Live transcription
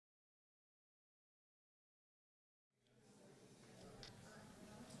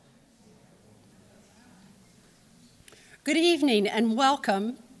Good evening and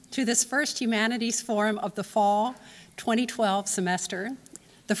welcome to this first Humanities Forum of the fall 2012 semester,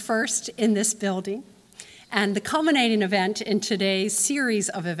 the first in this building, and the culminating event in today's series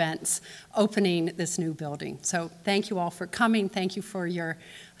of events opening this new building. So thank you all for coming. Thank you for your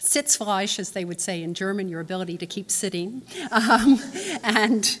Sitzfleisch, as they would say in German, your ability to keep sitting.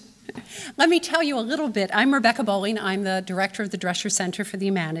 And let me tell you a little bit. I'm Rebecca Pauline. I'm the director of the Drescher Center for the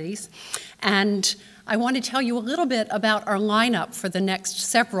Humanities. And I want to tell you a little bit about our lineup for the next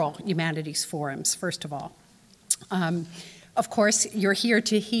several Humanities Forums, first of all. Of course, you're here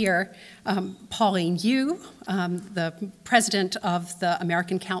to hear Pauline the president of the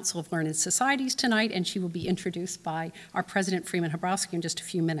American Council of Learned Societies tonight, and she will be introduced by our president, Freeman Hrabowski, in just a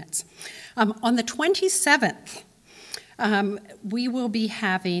few minutes. On the 27th, we will be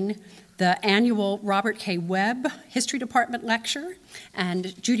having the annual Robert K. Webb History Department lecture,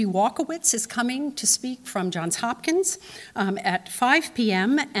 and Judy Walkowitz is coming to speak from Johns Hopkins at 5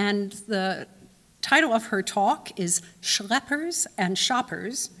 p.m., and the title of her talk is Schleppers and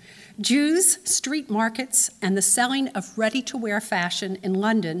Shoppers, Jews, Street Markets, and the Selling of Ready-to-Wear Fashion in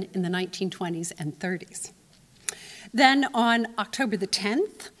London in the 1920s and 30s. Then on October the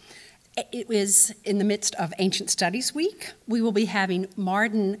 10th, it is in the midst of Ancient Studies Week. We will be having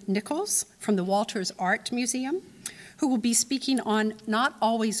Marden Nichols from the Walters Art Museum, who will be speaking on Not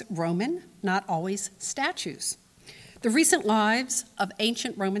Always Roman, Not Always Statues, the recent lives of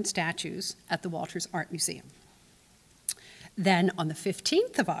ancient Roman statues at the Walters Art Museum. Then on the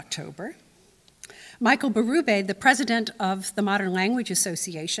 15th of October, Michael Berube, the president of the Modern Language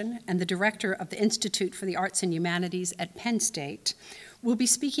Association and the director of the Institute for the Arts and Humanities at Penn State, will be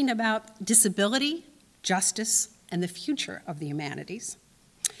speaking about disability, justice, and the future of the humanities.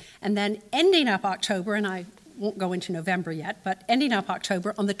 And then ending up October, and I won't go into November yet, but ending up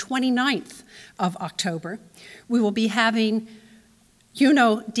October, on the 29th of October, we will be having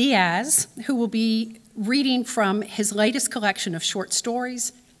Junot Diaz, who will be reading from his latest collection of short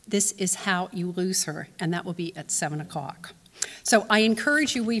stories, This Is How You Lose Her, and that will be at 7 o'clock. So I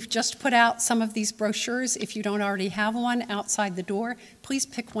encourage you, we've just put out some of these brochures. If you don't already have one outside the door, please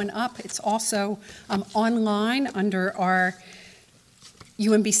pick one up. It's also online under our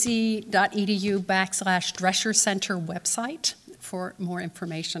umbc.edu/Drescher Center website for more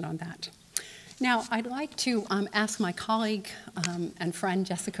information on that. Now, I'd like to ask my colleague and friend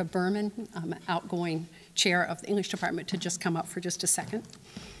Jessica Berman, outgoing chair of the English department, to just come up for just a second.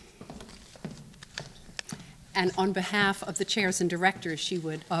 And on behalf of the chairs and directors,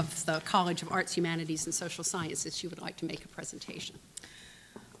 of the College of Arts, Humanities, and Social Sciences, she would like to make a presentation.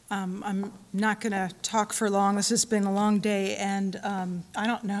 I'm not going to talk for long. This has been a long day, and I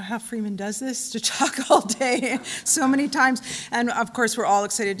don't know how Freeman does this, to talk all day so many times. And of course, we're all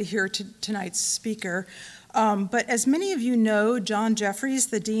excited to hear tonight's speaker. But as many of you know, John Jeffries,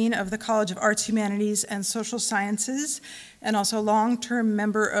 the Dean of the College of Arts, Humanities, and Social Sciences, and also a long-term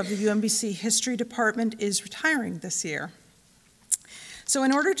member of the UMBC History Department, is retiring this year. So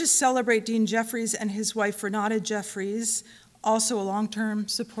in order to celebrate Dean Jeffries and his wife, Renata Jeffries, also a long-term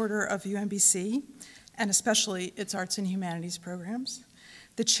supporter of UMBC, and especially its arts and humanities programs,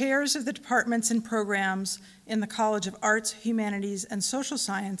 the chairs of the departments and programs in the College of Arts, Humanities, and Social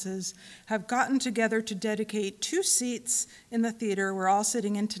Sciences have gotten together to dedicate 2 seats in the theater we're all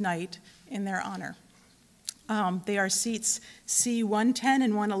sitting in tonight in their honor. They are seats C110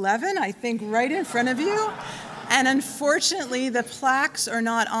 and 111, I think right in front of you. And unfortunately, the plaques are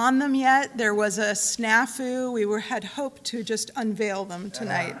not on them yet. There was a snafu. We had hoped to just unveil them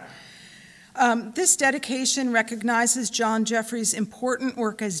tonight. This dedication recognizes John Jeffries' important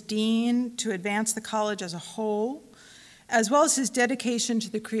work as dean to advance the college as a whole, as well as his dedication to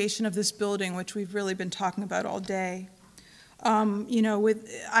the creation of this building, which we've really been talking about all day.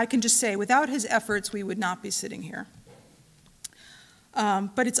 I can just say, without his efforts, we would not be sitting here.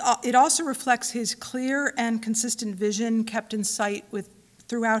 But it also reflects his clear and consistent vision kept in sight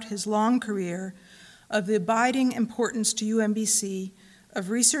throughout his long career of the abiding importance to UMBC of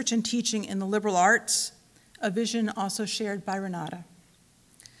research and teaching in the liberal arts, a vision also shared by Renata.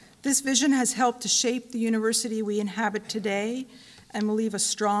 This vision has helped to shape the university we inhabit today and will leave a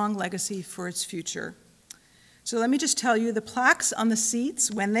strong legacy for its future. So let me just tell you, the plaques on the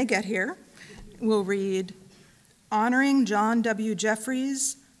seats, when they get here, will read, Honoring John W.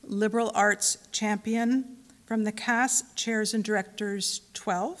 Jeffries, Liberal Arts Champion, from the Cass Chairs and Directors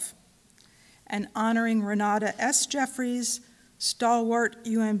 12, and honoring Renata S. Jeffries, Stalwart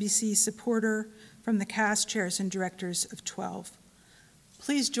UMBC Supporter, from the Cass Chairs and Directors of 12.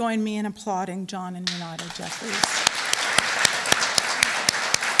 Please join me in applauding John and Renata Jeffries.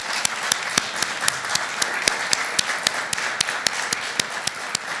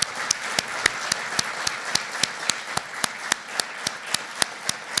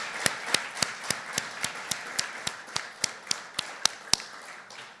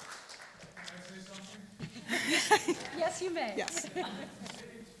 you may. Yes. It will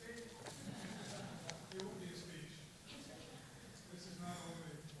be a speech. This is not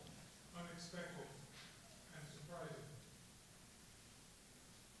only unexpected and surprising,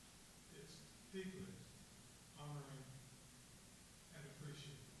 it's deeply honoring and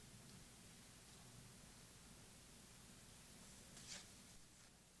appreciated.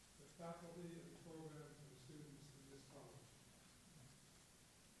 The faculty and the programs and the students in this college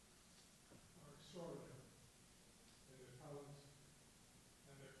are extraordinary in their talents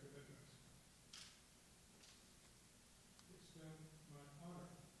and their commitments. It's been my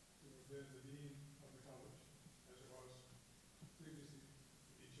honor to have been the dean of the college, as it was previously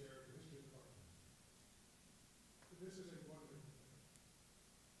to be chair of the history department. But this is a wonderful thing.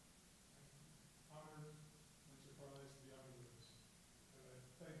 I'm honored and surprised beyond words. And I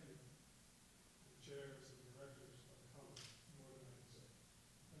thank you, the chairs and directors of the college, more than I can say.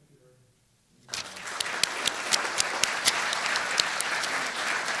 Thank you very much.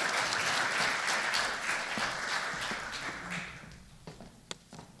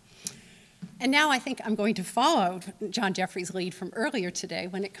 And now I think I'm going to follow John Jeffrey's lead from earlier today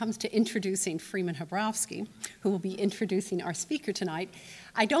when it comes to introducing Freeman Hrabowski, who will be introducing our speaker tonight.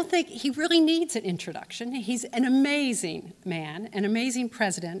 I don't think he really needs an introduction. He's an amazing man, an amazing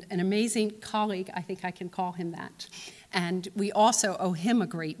president, an amazing colleague. I think I can call him that. And we also owe him a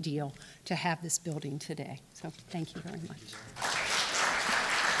great deal to have this building today. So thank you very much.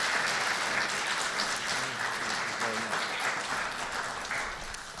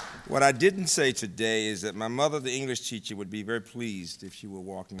 What I didn't say today is that my mother, the English teacher, would be very pleased if she were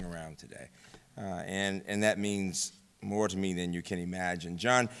walking around today. And that means more to me than you can imagine.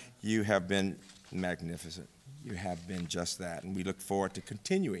 John, you have been magnificent. You have been just that. And we look forward to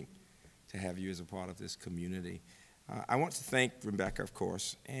continuing to have you as a part of this community. I want to thank Rebecca, of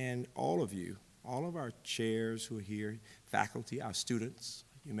course, and all of you, all of our chairs who are here, faculty, our students,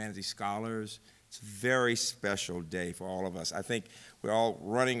 humanities scholars. It's a very special day for all of us. I think we're all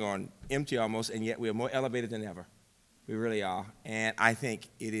running on empty almost, and yet we are more elevated than ever. We really are. And I think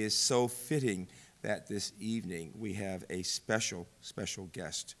it is so fitting that this evening we have a special, special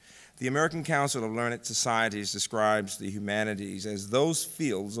guest. The American Council of Learned Societies describes the humanities as those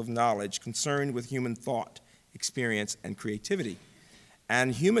fields of knowledge concerned with human thought, experience, and creativity,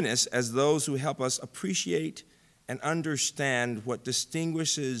 and humanists as those who help us appreciate and understand what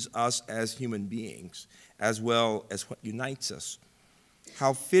distinguishes us as human beings, as well as what unites us.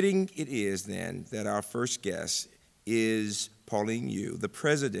 How fitting it is, then, that our first guest is Pauline Yu, the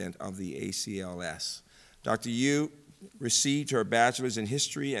president of the ACLS. Dr. Yu received her bachelor's in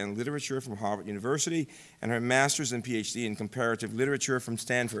history and literature from Harvard University and her master's and PhD in comparative literature from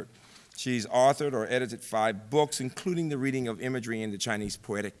Stanford. She's authored or edited 5 books, including the reading of imagery in the Chinese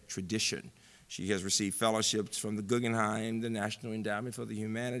poetic tradition. She has received fellowships from the Guggenheim, the National Endowment for the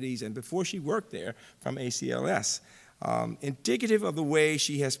Humanities, and before she worked there, from ACLS. Indicative of the way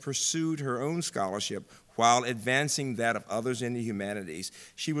she has pursued her own scholarship while advancing that of others in the humanities,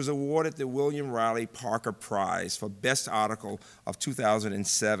 she was awarded the William Riley Parker Prize for Best Article of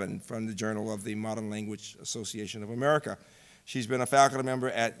 2007 from the Journal of the Modern Language Association of America. She's been a faculty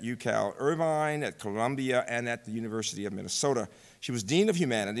member at UC Irvine, at Columbia, and at the University of Minnesota. She was Dean of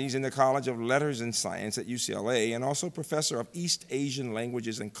Humanities in the College of Letters and Science at UCLA, and also Professor of East Asian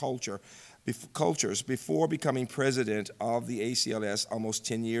Languages and Cultures before becoming president of the ACLS almost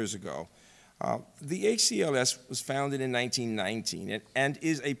 10 years ago. The ACLS was founded in 1919 and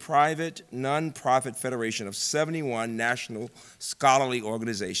is a private, non-profit federation of 71 national scholarly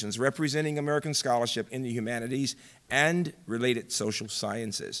organizations representing American scholarship in the humanities and related social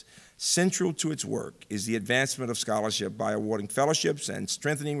sciences. Central to its work is the advancement of scholarship by awarding fellowships and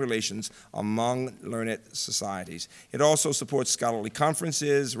strengthening relations among learned societies. It also supports scholarly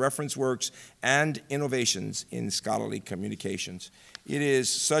conferences, reference works, and innovations in scholarly communications. It is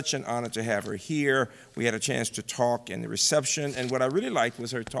such an honor to have her here. We had a chance to talk in the reception, and what I really liked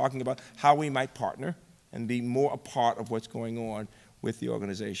was her talking about how we might partner and be more a part of what's going on with the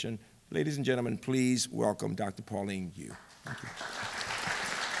organization. Ladies and gentlemen, please welcome Dr. Pauline Yu. Thank you.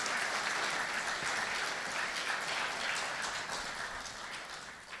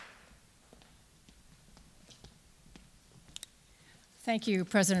 Thank you,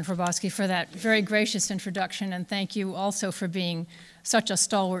 President Hrabowski, for that very gracious introduction, and thank you also for being such a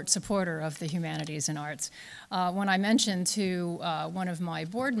stalwart supporter of the humanities and arts. When I mentioned to one of my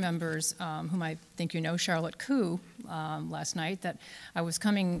board members, whom I think you know, Charlotte Koo, last night, that I was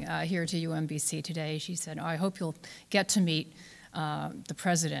coming here to UMBC today, she said, "Oh, I hope you'll get to meet the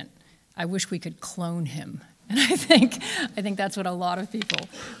president. I wish we could clone him." And I think that's what a lot of people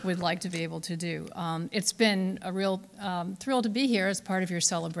would like to be able to do. It's been a real thrill to be here as part of your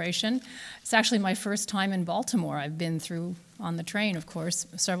celebration. It's actually my first time in Baltimore. I've been through on the train, of course,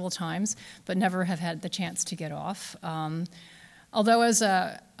 several times, but never have had the chance to get off. Although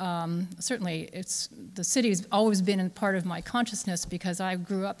certainly the city's always been a part of my consciousness because I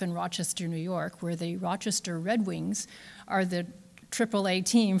grew up in Rochester, New York, where the Rochester Red Wings are the AAA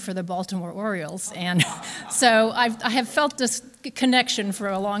team for the Baltimore Orioles, and so I have felt this connection for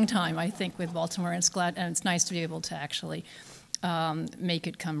a long time, I think, with Baltimore, and it's nice to be able to actually make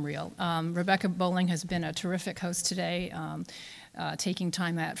it come real. Rebecca Bowling has been a terrific host today, taking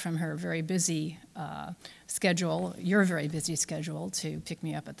time out from her very busy schedule, your very busy schedule, to pick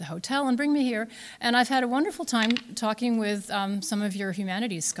me up at the hotel and bring me here. And I've had a wonderful time talking with some of your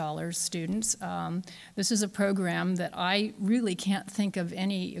humanities scholars, students. This is a program that I really can't think of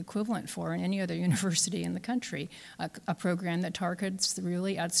any equivalent for in any other university in the country, a program that targets the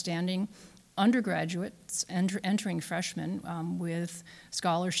really outstanding undergraduates entering freshmen with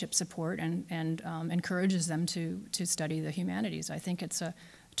scholarship support and encourages them to study the humanities. I think it's a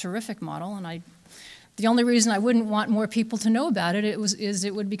terrific model, and the only reason I wouldn't want more people to know about it is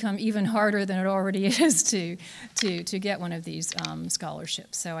it would become even harder than it already is to get one of these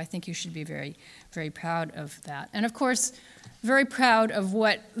scholarships. So I think you should be very, very proud of that. And of course, very proud of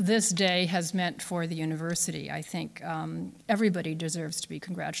what this day has meant for the university. I think everybody deserves to be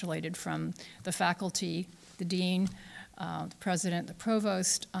congratulated, from the faculty, the dean, the president, the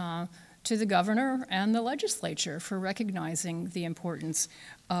provost, to the governor and the legislature for recognizing the importance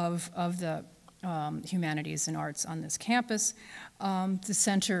of the humanities and arts on this campus. The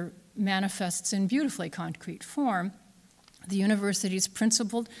center manifests in beautifully concrete form the university's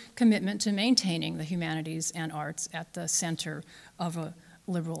principled commitment to maintaining the humanities and arts at the center of a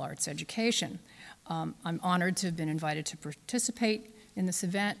liberal arts education. I'm honored to have been invited to participate in this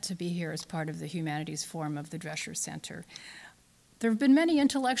event, to be here as part of the Humanities Forum of the Drescher Center. There have been many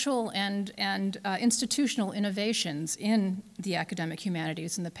intellectual and institutional innovations in the academic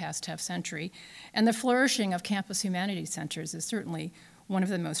humanities in the past half-century, and the flourishing of campus humanities centers is certainly one of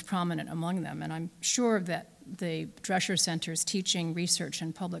the most prominent among them, and I'm sure that the Drescher Center's teaching, research,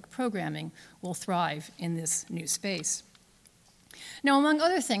 and public programming will thrive in this new space. Now, among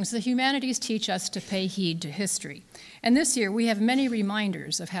other things, the humanities teach us to pay heed to history, and this year we have many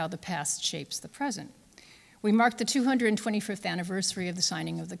reminders of how the past shapes the present. We marked the 225th anniversary of the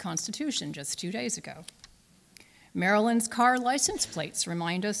signing of the Constitution just 2 days ago. Maryland's car license plates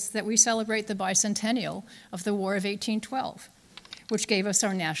remind us that we celebrate the bicentennial of the War of 1812, which gave us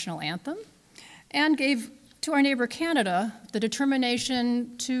our national anthem and gave to our neighbor Canada the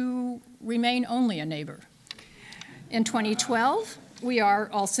determination to remain only a neighbor. In 2012, we are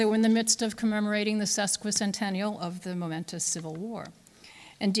also in the midst of commemorating the sesquicentennial of the momentous Civil War.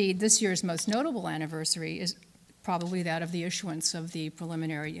 Indeed, this year's most notable anniversary is probably that of the issuance of the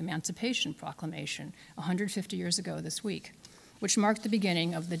preliminary Emancipation Proclamation 150 years ago this week, which marked the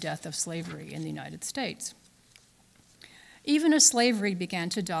beginning of the death of slavery in the United States. Even as slavery began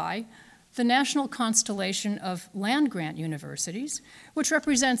to die, the national constellation of land-grant universities, which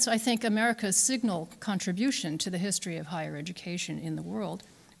represents, I think, America's signal contribution to the history of higher education in the world,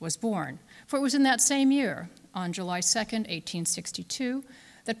 was born. For it was in that same year, on July 2nd, 1862,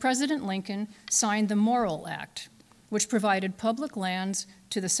 that President Lincoln signed the Morrill Act, which provided public lands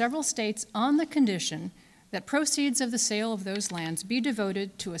to the several states on the condition that proceeds of the sale of those lands be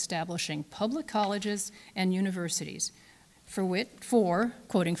devoted to establishing public colleges and universities, for,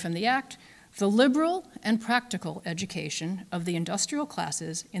 quoting from the Act, the liberal and practical education of the industrial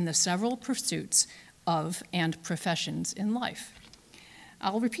classes in the several pursuits of and professions in life.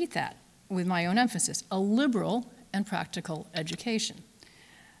 I'll repeat that with my own emphasis, a liberal and practical education.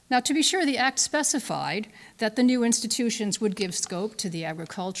 Now, to be sure, the Act specified that the new institutions would give scope to the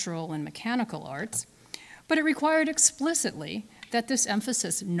agricultural and mechanical arts, but it required explicitly that this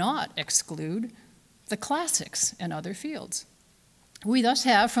emphasis not exclude the classics and other fields. We thus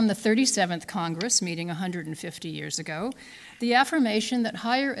have, from the 37th Congress, meeting 150 years ago, the affirmation that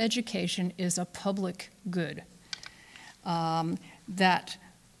higher education is a public good, that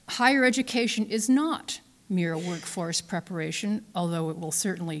higher education is not mere workforce preparation, although it will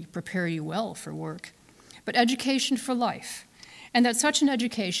certainly prepare you well for work, but education for life, and that such an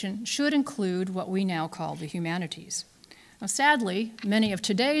education should include what we now call the humanities. Now, sadly, many of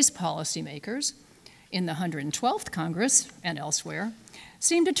today's policymakers in the 112th Congress and elsewhere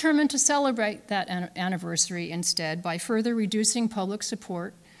seem determined to celebrate that anniversary instead by further reducing public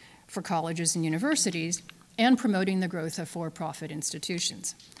support for colleges and universities and promoting the growth of for-profit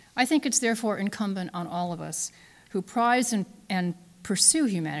institutions. I think it's therefore incumbent on all of us who prize and pursue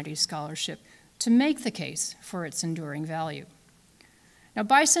humanities scholarship to make the case for its enduring value. Now,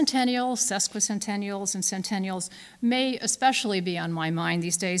 bicentennials, sesquicentennials, and centennials may especially be on my mind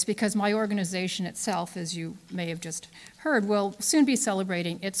these days because my organization itself, as you may have just heard, will soon be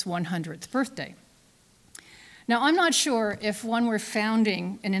celebrating its 100th birthday. Now, I'm not sure if one were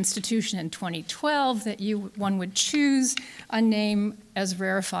founding an institution in 2012 that one would choose a name as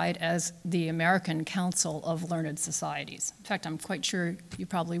rarefied as the American Council of Learned Societies. In fact, I'm quite sure you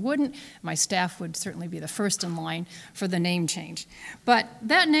probably wouldn't. My staff would certainly be the first in line for the name change. But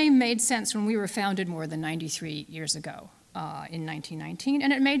that name made sense when we were founded more than 93 years ago in 1919,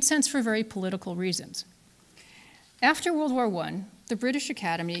 and it made sense for very political reasons. After World War I, the British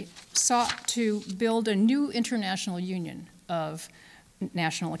Academy sought to build a new international union of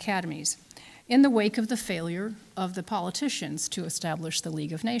national academies in the wake of the failure of the politicians to establish the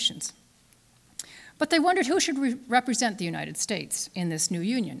League of Nations. But they wondered who should represent the United States in this new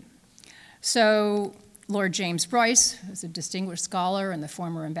union. So Lord James Bryce, who's a distinguished scholar and the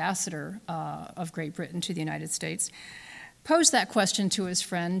former ambassador of Great Britain to the United States, posed that question to his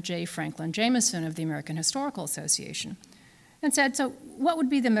friend J. Franklin Jameson of the American Historical Association and said, so what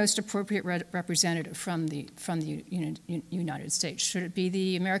would be the most appropriate representative from the United States? Should it be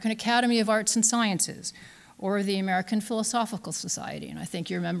the American Academy of Arts and Sciences or the American Philosophical Society? And I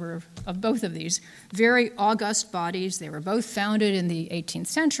think you're a member of both of these very august bodies. They were both founded in the 18th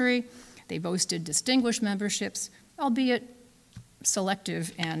century. They boasted distinguished memberships, albeit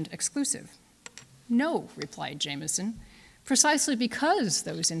selective and exclusive. No, replied Jameson, precisely because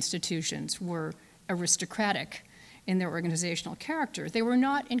those institutions were aristocratic in their organizational character, they were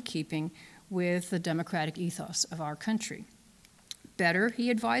not in keeping with the democratic ethos of our country. Better, he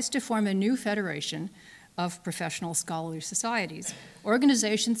advised to form a new federation of professional scholarly societies,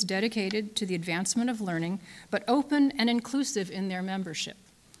 organizations dedicated to the advancement of learning, but open and inclusive in their membership.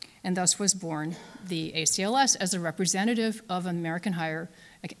 And thus was born the ACLS as a representative of American higher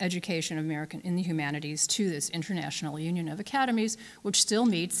education in the humanities to this International Union of Academies, which still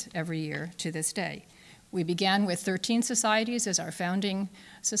meets every year to this day. We began with 13 societies as our founding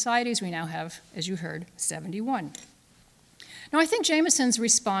societies. We now have, as you heard, 71. Now, I think Jameson's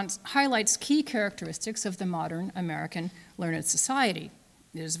response highlights key characteristics of the modern American learned society.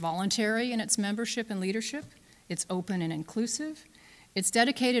 It is voluntary in its membership and leadership. It's open and inclusive. It's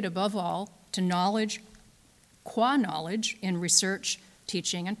dedicated above all to knowledge, qua knowledge in research,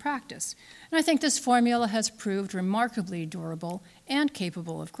 teaching, and practice. And I think this formula has proved remarkably durable and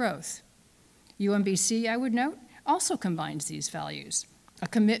capable of growth. UMBC, I would note, also combines these values, a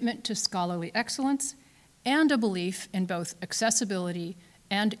commitment to scholarly excellence and a belief in both accessibility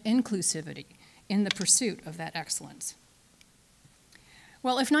and inclusivity in the pursuit of that excellence.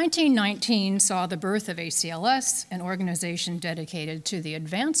 Well, if 1919 saw the birth of ACLS, an organization dedicated to the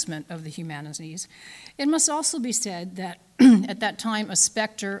advancement of the humanities, it must also be said that at that time a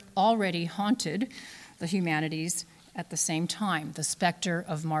specter already haunted the humanities at the same time, the specter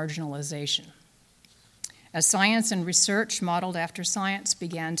of marginalization. As science and research modeled after science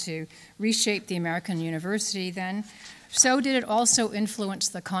began to reshape the American university then, so did it also influence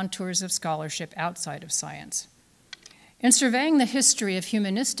the contours of scholarship outside of science. In surveying the history of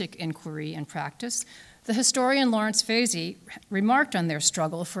humanistic inquiry and practice, the historian Lawrence Vasey remarked on their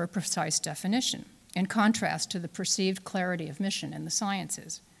struggle for a precise definition, in contrast to the perceived clarity of mission in the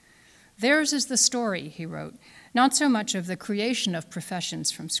sciences. Theirs is the story, he wrote, not so much of the creation of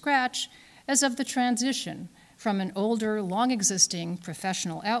professions from scratch, as of the transition from an older, long-existing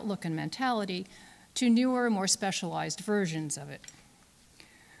professional outlook and mentality to newer, more specialized versions of it.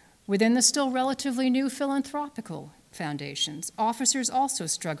 Within the still relatively new philanthropical foundations, officers also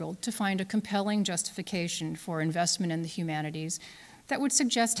struggled to find a compelling justification for investment in the humanities that would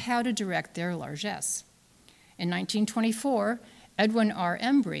suggest how to direct their largesse. In 1924, Edwin R.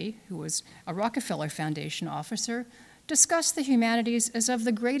 Embry, who was a Rockefeller Foundation officer, discussed the humanities as of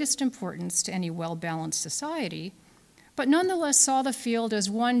the greatest importance to any well-balanced society, but nonetheless saw the field as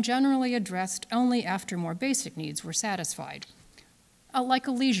one generally addressed only after more basic needs were satisfied, like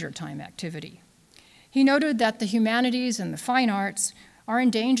a leisure time activity. He noted that the humanities and the fine arts are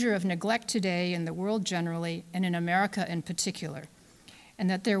in danger of neglect today in the world generally and in America in particular, and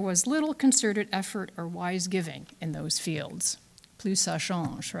that there was little concerted effort or wise giving in those fields. Plus ça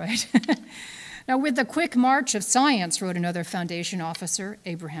change, right? Now, with the quick march of science, wrote another foundation officer,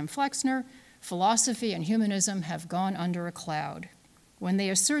 Abraham Flexner, philosophy and humanism have gone under a cloud. When they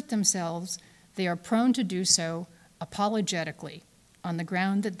assert themselves, they are prone to do so apologetically, on the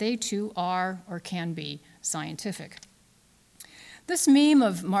ground that they too are or can be scientific. This meme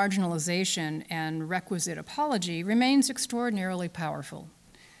of marginalization and requisite apology remains extraordinarily powerful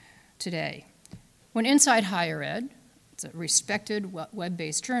today. When Inside Higher Ed, it's a respected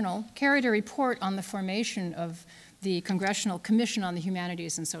web-based journal, carried a report on the formation of the Congressional Commission on the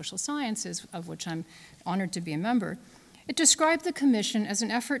Humanities and Social Sciences, of which I'm honored to be a member, it described the commission as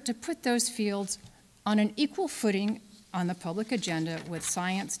an effort to put those fields on an equal footing on the public agenda with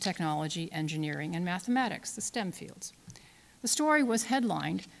science, technology, engineering, and mathematics, the STEM fields. The story was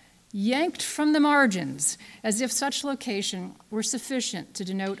headlined, "Yanked from the Margins," as if such location were sufficient to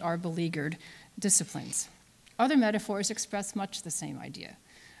denote our beleaguered disciplines. Other metaphors express much the same idea.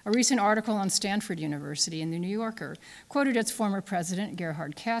 A recent article on Stanford University in the New Yorker quoted its former president,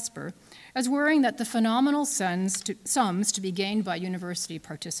 Gerhard Casper, as worrying that the phenomenal sums to be gained by university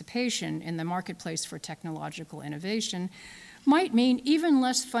participation in the marketplace for technological innovation might mean even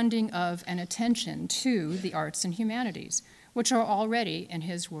less funding of and attention to the arts and humanities, which are already, in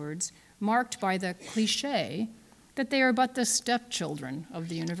his words, marked by the cliché that they are but the stepchildren of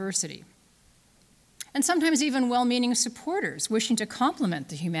the university. And sometimes even well-meaning supporters wishing to complement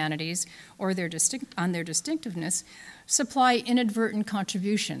the humanities or their distinctiveness supply inadvertent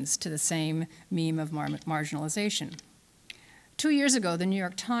contributions to the same meme of marginalization. 2 years ago, the New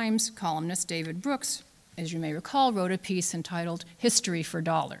York Times columnist David Brooks, as you may recall, wrote a piece entitled "History for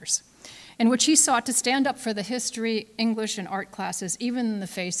Dollars," in which he sought to stand up for the history, English, and art classes even in the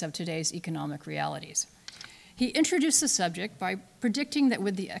face of today's economic realities. He introduced the subject by predicting that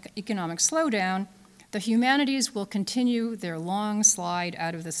with the economic slowdown, the humanities will continue their long slide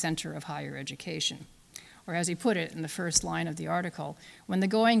out of the center of higher education. Or as he put it in the first line of the article, "When the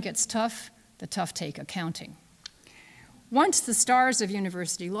going gets tough, the tough take accounting." Once the stars of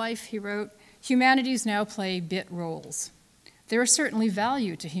university life, he wrote, humanities now play bit roles. There is certainly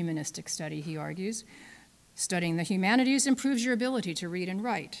value to humanistic study, he argues. Studying the humanities improves your ability to read and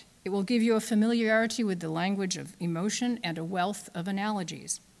write. It will give you a familiarity with the language of emotion and a wealth of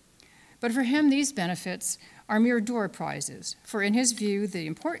analogies. But for him, these benefits are mere door prizes, for in his view, the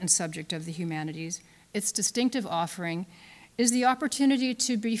important subject of the humanities, its distinctive offering, is the opportunity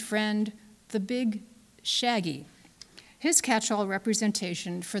to befriend the big shaggy, his catch-all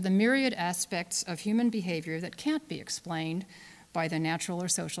representation for the myriad aspects of human behavior that can't be explained by the natural or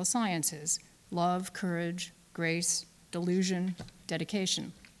social sciences: love, courage, grace, delusion,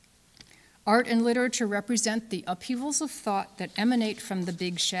 dedication. Art and literature represent the upheavals of thought that emanate from the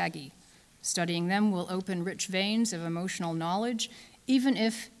big shaggy. Studying them will open rich veins of emotional knowledge, even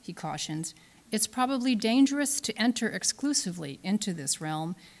if, he cautions, it's probably dangerous to enter exclusively into this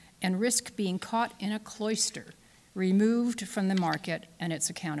realm and risk being caught in a cloister, removed from the market and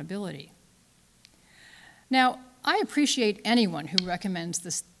its accountability. Now, I appreciate anyone who recommends the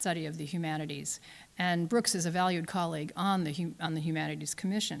study of the humanities, and Brooks is a valued colleague on the Humanities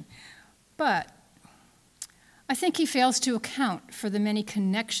Commission, but I think he fails to account for the many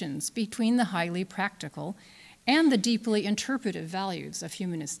connections between the highly practical and the deeply interpretive values of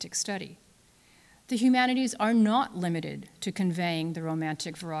humanistic study. The humanities are not limited to conveying the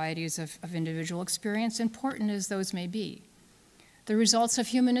romantic varieties of individual experience, important as those may be. The results of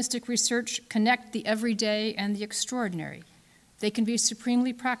humanistic research connect the everyday and the extraordinary. They can be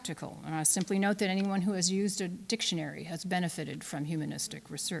supremely practical, and I simply note that anyone who has used a dictionary has benefited from humanistic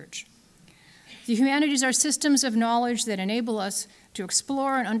research. The humanities are systems of knowledge that enable us to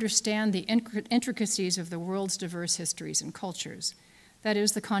explore and understand the intricacies of the world's diverse histories and cultures. That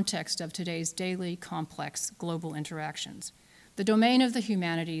is the context of today's daily, complex, global interactions. The domain of the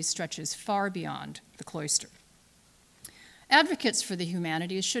humanities stretches far beyond the cloister. Advocates for the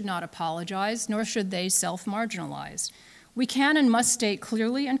humanities should not apologize, nor should they self-marginalize. We can and must state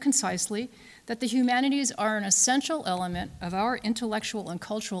clearly and concisely that the humanities are an essential element of our intellectual and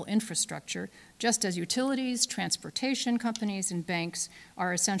cultural infrastructure, just as utilities, transportation companies, and banks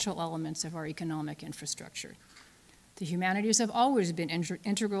are essential elements of our economic infrastructure. The humanities have always been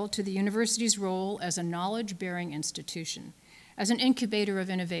integral to the university's role as a knowledge-bearing institution, as an incubator of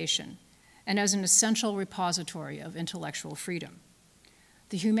innovation, and as an essential repository of intellectual freedom.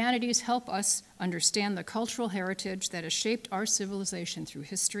 The humanities help us understand the cultural heritage that has shaped our civilization through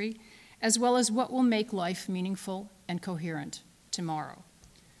history, as well as what will make life meaningful and coherent tomorrow.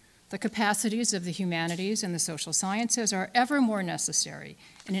 The capacities of the humanities and the social sciences are ever more necessary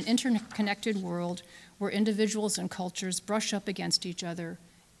in an interconnected world where individuals and cultures brush up against each other,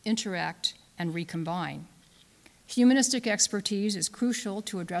 interact, and recombine. Humanistic expertise is crucial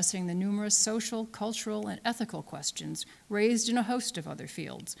to addressing the numerous social, cultural, and ethical questions raised in a host of other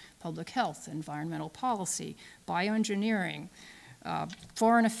fields: public health, environmental policy, bioengineering,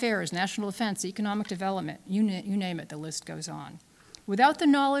 foreign affairs, national defense, economic development, you name it, the list goes on. Without the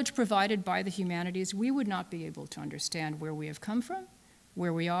knowledge provided by the humanities, we would not be able to understand where we have come from,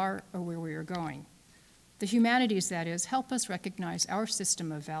 where we are, or where we are going. The humanities, that is, help us recognize our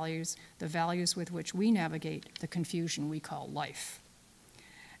system of values, the values with which we navigate the confusion we call life.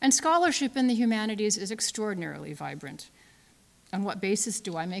 And scholarship in the humanities is extraordinarily vibrant. On what basis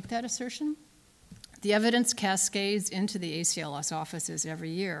do I make that assertion? The evidence cascades into the ACLS offices every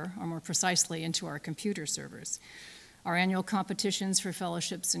year, or more precisely, into our computer servers. Our annual competitions for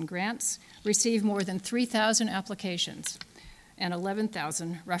fellowships and grants receive more than 3,000 applications and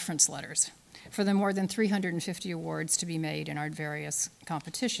 11,000 reference letters for the more than 350 awards to be made in our various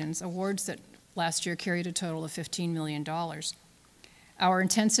competitions, awards that last year carried a total of $15 million. Our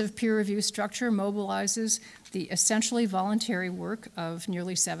intensive peer review structure mobilizes the essentially voluntary work of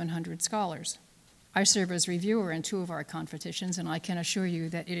nearly 700 scholars. I serve as reviewer in 2 of our competitions, and I can assure you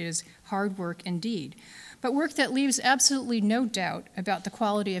that it is hard work indeed, but work that leaves absolutely no doubt about the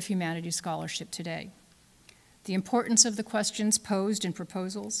quality of humanities scholarship today. The importance of the questions posed in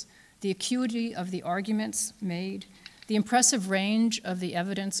proposals, the acuity of the arguments made, the impressive range of the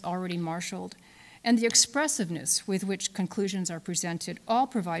evidence already marshaled, and the expressiveness with which conclusions are presented all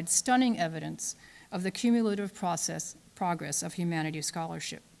provide stunning evidence of the cumulative progress of humanities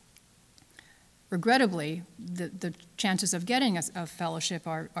scholarship. Regrettably, the chances of getting a fellowship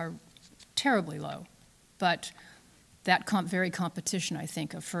are terribly low, but that very competition, I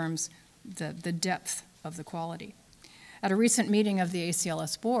think, affirms the depth of the quality. At a recent meeting of the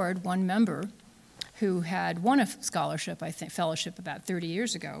ACLS board, one member who had won a scholarship, I think, fellowship about 30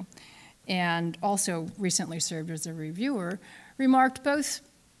 years ago, and also recently served as a reviewer, remarked both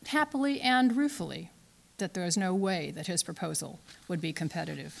happily and ruefully that there is no way that his proposal would be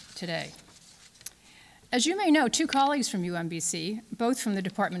competitive today. As you may know, 2 colleagues from UMBC, both from the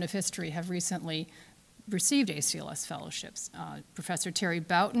Department of History, have recently received ACLS fellowships. Professor Terry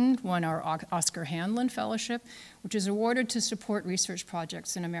Boughton won our Oscar Hanlon Fellowship, which is awarded to support research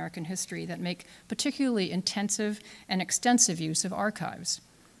projects in American history that make particularly intensive and extensive use of archives.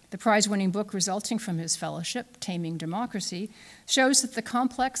 The prize-winning book resulting from his fellowship, Taming Democracy, shows that the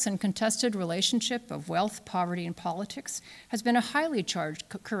complex and contested relationship of wealth, poverty, and politics has been a highly charged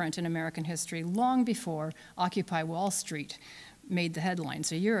current in American history long before Occupy Wall Street made the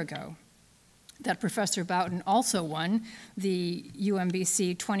headlines a year ago. That Professor Boughton also won the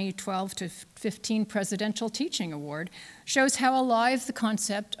UMBC 2012-15 Presidential Teaching Award shows how alive the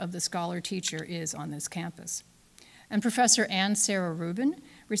concept of the scholar-teacher is on this campus. And Professor Anne Sarah Rubin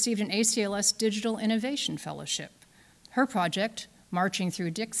received an ACLS Digital Innovation Fellowship. Her project, Marching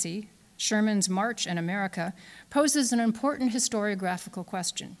Through Dixie, Sherman's March in America, poses an important historiographical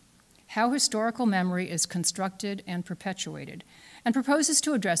question: how historical memory is constructed and perpetuated, and proposes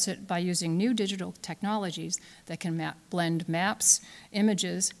to address it by using new digital technologies that can blend maps,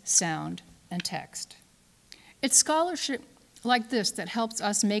 images, sound, and text. It's scholarship like this that helps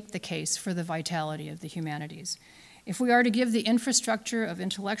us make the case for the vitality of the humanities. If we are to give the infrastructure of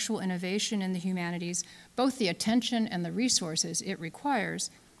intellectual innovation in the humanities both the attention and the resources it requires,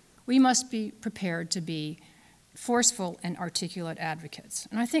 we must be prepared to be forceful and articulate advocates.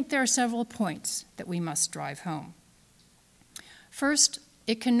 And I think there are several points that we must drive home. First,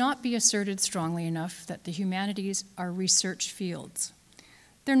 it cannot be asserted strongly enough that the humanities are research fields.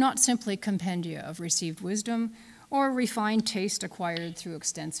 They're not simply compendia of received wisdom or refined taste acquired through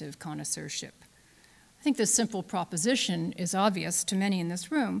extensive connoisseurship. I think this simple proposition is obvious to many in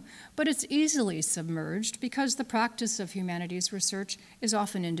this room, but it's easily submerged because the practice of humanities research is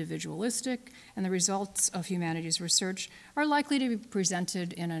often individualistic, and the results of humanities research are likely to be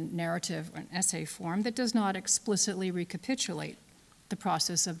presented in a narrative or an essay form that does not explicitly recapitulate the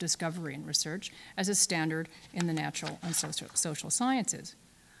process of discovery and research as a standard in the natural and social sciences.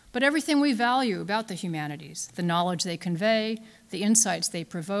 But everything we value about the humanities, the knowledge they convey, the insights they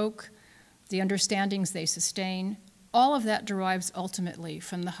provoke, the understandings they sustain, all of that derives ultimately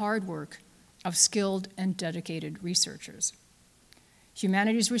from the hard work of skilled and dedicated researchers.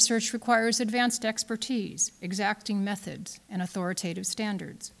 Humanities research requires advanced expertise, exacting methods, and authoritative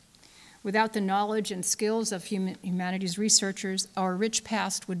standards. Without the knowledge and skills of humanities researchers, our rich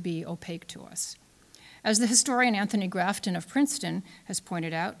past would be opaque to us. As the historian Anthony Grafton of Princeton has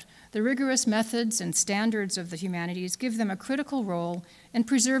pointed out, the rigorous methods and standards of the humanities give them a critical role in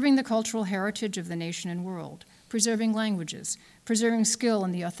preserving the cultural heritage of the nation and world, preserving languages, preserving skill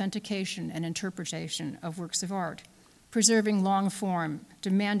in the authentication and interpretation of works of art, preserving long-form,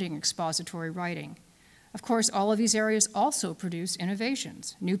 demanding expository writing. Of course, all of these areas also produce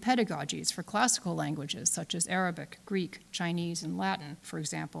innovations, new pedagogies for classical languages such as Arabic, Greek, Chinese, and Latin, for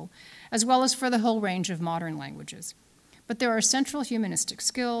example, as well as for the whole range of modern languages. but there are central humanistic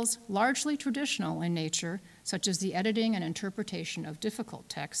skills, largely traditional in nature, such as the editing and interpretation of difficult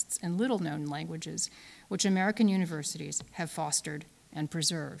texts in little-known languages, which American universities have fostered and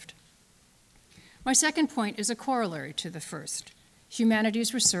preserved. My second point is a corollary to the first.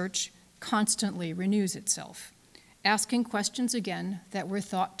 Humanities research constantly renews itself, asking questions again that were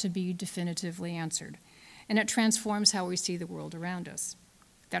thought to be definitively answered, and it transforms how we see the world around us.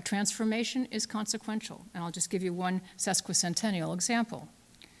 That transformation is consequential, and I'll just give you one sesquicentennial example.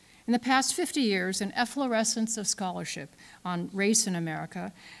 In the past 50 years, an efflorescence of scholarship on race in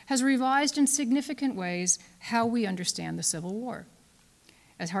America has revised in significant ways how we understand the Civil War.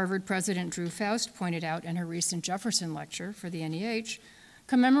 As Harvard President Drew Faust pointed out in her recent Jefferson lecture for the NEH,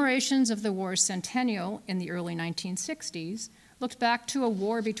 commemorations of the war's centennial in the early 1960s looked back to a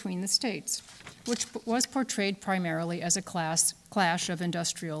war between the states, which was portrayed primarily as a clash of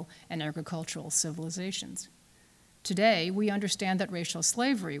industrial and agricultural civilizations. Today, we understand that racial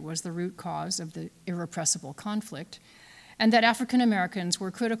slavery was the root cause of the irrepressible conflict, and that African Americans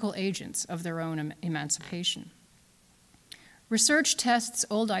were critical agents of their own emancipation. Research tests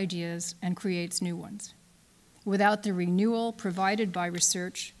old ideas and creates new ones. Without the renewal provided by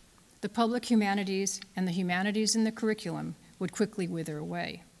research, the public humanities and the humanities in the curriculum would quickly wither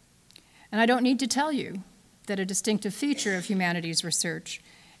away. And I don't need to tell you that a distinctive feature of humanities research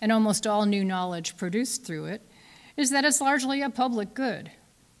and almost all new knowledge produced through it is that it's largely a public good,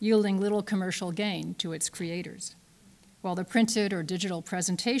 yielding little commercial gain to its creators. While the printed or digital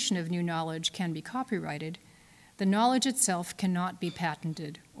presentation of new knowledge can be copyrighted, the knowledge itself cannot be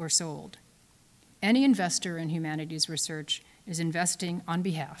patented or sold. Any investor in humanities research is investing on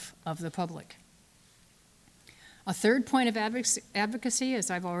behalf of the public. A third point of advocacy, as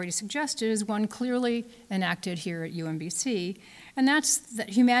I've already suggested, is one clearly enacted here at UMBC, and that's that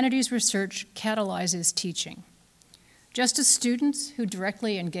humanities research catalyzes teaching. Just as students who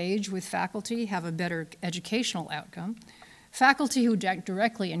directly engage with faculty have a better educational outcome, faculty who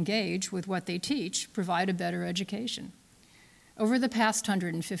directly engage with what they teach provide a better education. Over the past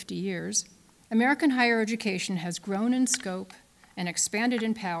 150 years, American higher education has grown in scope and expanded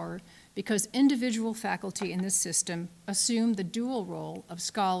in power because individual faculty in this system assume the dual role of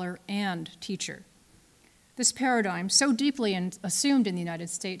scholar and teacher. This paradigm, so deeply assumed in the United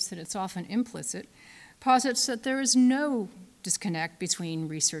States that it's often implicit, posits that there is no disconnect between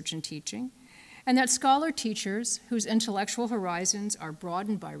research and teaching, and that scholar teachers whose intellectual horizons are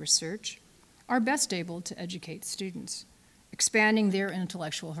broadened by research are best able to educate students, expanding their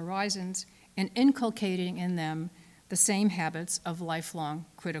intellectual horizons and inculcating in them the same habits of lifelong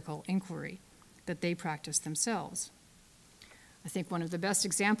critical inquiry that they practice themselves. I think one of the best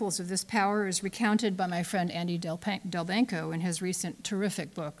examples of this power is recounted by my friend Andy Delbanco in his recent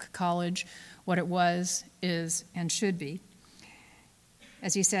terrific book, College, What It Was, Is, and Should Be.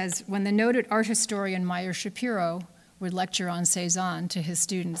 As he says, when the noted art historian Meyer Shapiro would lecture on Cézanne to his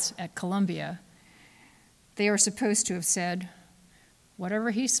students at Columbia, they are supposed to have said, "Whatever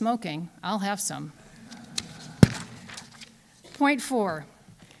he's smoking, I'll have some." Point 4,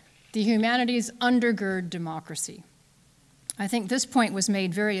 the humanities undergird democracy. I think this point was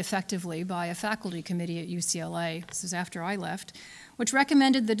made very effectively by a faculty committee at UCLA, this is after I left, which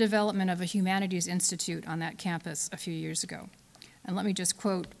recommended the development of a humanities institute on that campus a few years ago. And let me just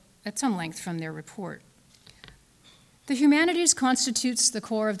quote at some length from their report. The humanities constitutes the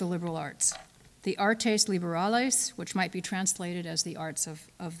core of the liberal arts. The artes liberales, which might be translated as the arts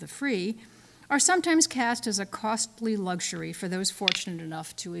of the free, are sometimes cast as a costly luxury for those fortunate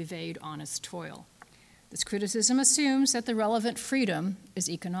enough to evade honest toil. This criticism assumes that the relevant freedom is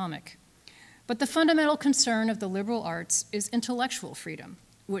economic. But the fundamental concern of the liberal arts is intellectual freedom,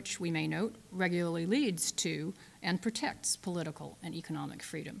 which, we may note, regularly leads to and protects political and economic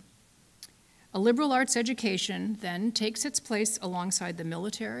freedom. A liberal arts education then takes its place alongside the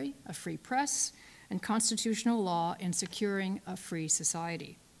military, a free press, and constitutional law in securing a free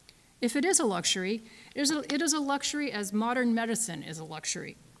society. If it is a luxury, it is a luxury as modern medicine is a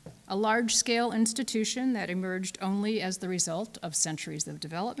luxury, a large-scale institution that emerged only as the result of centuries of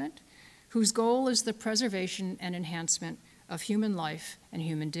development, whose goal is the preservation and enhancement of human life and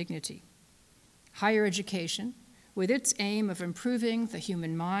human dignity. Higher education, with its aim of improving the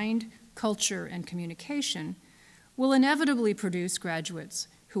human mind, culture, and communication, will inevitably produce graduates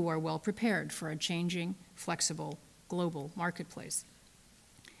who are well prepared for a changing, flexible, global marketplace.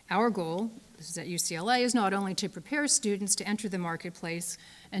 Our goal, this is at UCLA, is not only to prepare students to enter the marketplace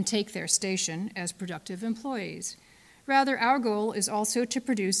and take their station as productive employees. Rather, our goal is also to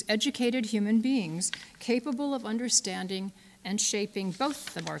produce educated human beings capable of understanding and shaping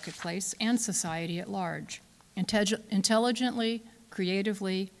both the marketplace and society at large, intelligently,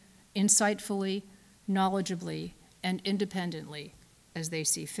 creatively, insightfully, knowledgeably, and independently as they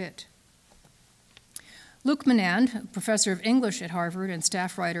see fit. Luc Menand, professor of English at Harvard and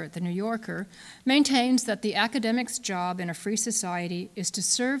staff writer at The New Yorker, maintains that the academic's job in a free society is to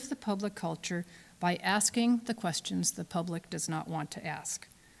serve the public culture by asking the questions the public does not want to ask,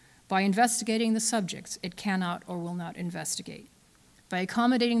 by investigating the subjects it cannot or will not investigate, by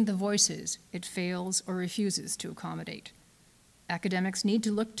accommodating the voices it fails or refuses to accommodate. Academics need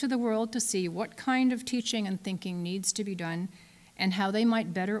to look to the world to see what kind of teaching and thinking needs to be done and how they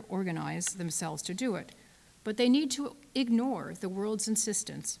might better organize themselves to do it. But they need to ignore the world's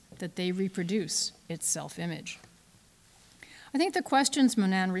insistence that they reproduce its self-image. I think the questions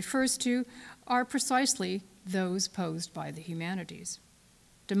Menand refers to are precisely those posed by the humanities.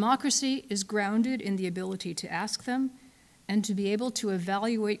 Democracy is grounded in the ability to ask them and to be able to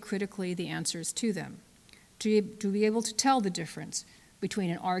evaluate critically the answers to them, to be able to tell the difference between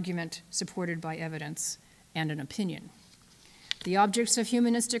an argument supported by evidence and an opinion. The objects of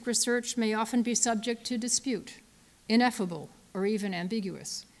humanistic research may often be subject to dispute, ineffable, or even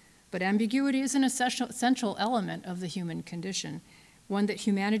ambiguous, but ambiguity is an essential element of the human condition, one that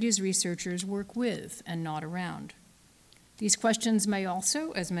humanities researchers work with and not around. These questions may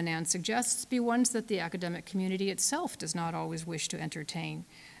also, as Menand suggests, be ones that the academic community itself does not always wish to entertain,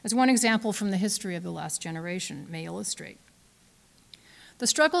 as one example from the history of the last generation may illustrate. The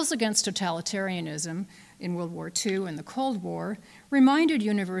struggles against totalitarianism in World War II and the Cold War reminded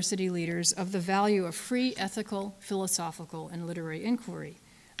university leaders of the value of free ethical, philosophical, and literary inquiry,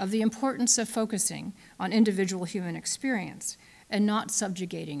 of the importance of focusing on individual human experience and not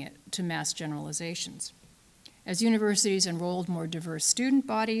subjugating it to mass generalizations. As universities enrolled more diverse student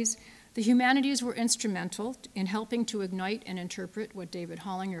bodies, the humanities were instrumental in helping to ignite and interpret what David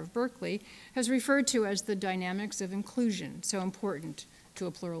Hollinger of Berkeley has referred to as the dynamics of inclusion, so important to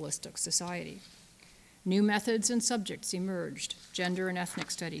a pluralistic society. New methods and subjects emerged, gender and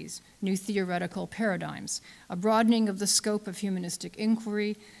ethnic studies, new theoretical paradigms, a broadening of the scope of humanistic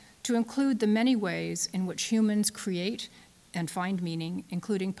inquiry to include the many ways in which humans create and find meaning,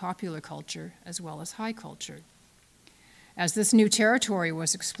 including popular culture as well as high culture. As this new territory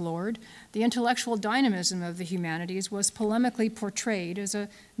was explored, the intellectual dynamism of the humanities was polemically portrayed as a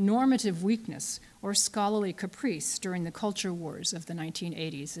normative weakness or scholarly caprice during the culture wars of the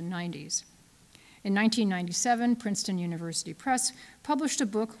 1980s and 90s. In 1997, Princeton University Press published a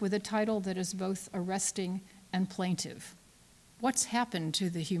book with a title that is both arresting and plaintive. "What's happened to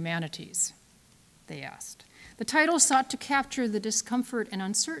the humanities?" they asked. The title sought to capture the discomfort and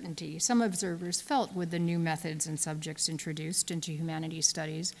uncertainty some observers felt with the new methods and subjects introduced into humanities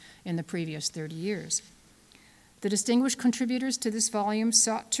studies in the previous 30 years. The distinguished contributors to this volume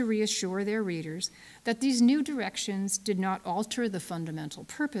sought to reassure their readers that these new directions did not alter the fundamental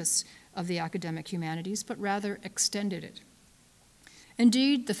purpose of the academic humanities, but rather extended it.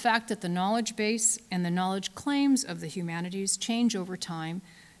 Indeed, the fact that the knowledge base and the knowledge claims of the humanities change over time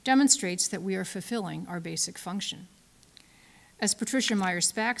demonstrates that we are fulfilling our basic function. As Patricia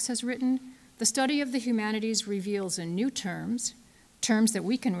Meyer-Spaks has written, the study of the humanities reveals in new terms, terms that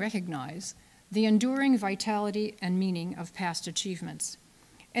we can recognize, the enduring vitality and meaning of past achievements.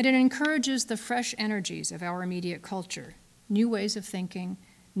 And it encourages the fresh energies of our immediate culture, new ways of thinking,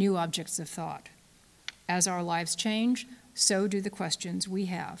 new objects of thought. As our lives change, so do the questions we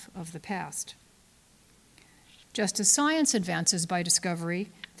have of the past. Just as science advances by discovery,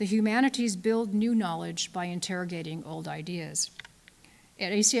 the humanities build new knowledge by interrogating old ideas.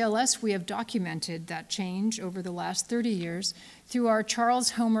 At ACLS, we have documented that change over the last 30 years through our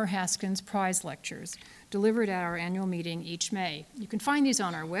Charles Homer Haskins Prize Lectures, delivered at our annual meeting each May. You can find these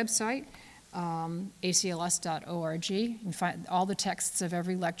on our website, acls.org. You can find all the texts of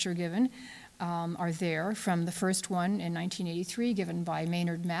every lecture given are there, from the first one in 1983 given by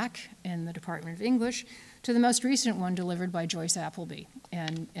Maynard Mack in the Department of English to the most recent one delivered by Joyce Appleby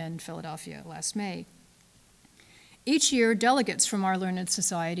in Philadelphia last May. Each year, delegates from our learned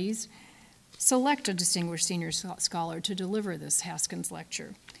societies select a distinguished senior scholar to deliver this Haskins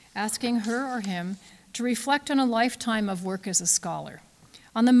lecture, asking her or him to reflect on a lifetime of work as a scholar,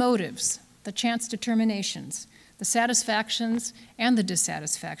 on the motives, the chance determinations, the satisfactions and the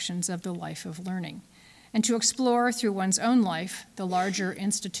dissatisfactions of the life of learning, and to explore through one's own life the larger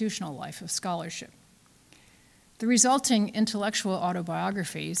institutional life of scholarship. The resulting intellectual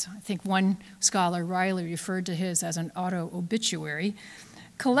autobiographies, I think one scholar, Riley, referred to his as an auto-obituary,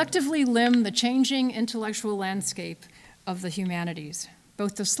 collectively limn the changing intellectual landscape of the humanities,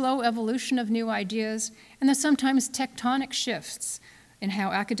 both the slow evolution of new ideas and the sometimes tectonic shifts in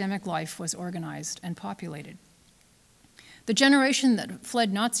how academic life was organized and populated. The generation that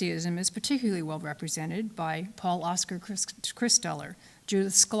fled Nazism is particularly well represented by Paul Oscar Christeller,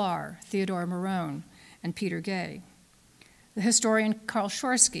 Judith Sklar, Theodore Morone, and Peter Gay. The historian Karl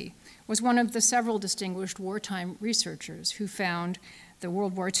Schorsky was one of the several distinguished wartime researchers who found the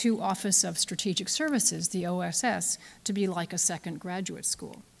World War II Office of Strategic Services, the OSS, to be like a second graduate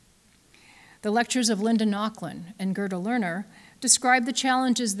school. The lectures of Linda Nochlin and Gerda Lerner describe the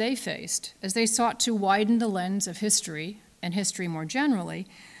challenges they faced as they sought to widen the lens of history, and history more generally,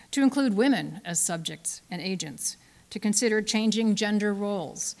 to include women as subjects and agents, to consider changing gender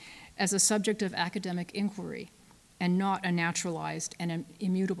roles as a subject of academic inquiry and not a naturalized and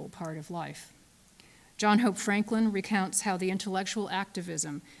immutable part of life. John Hope Franklin recounts how the intellectual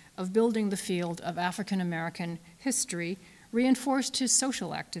activism of building the field of African American history reinforced his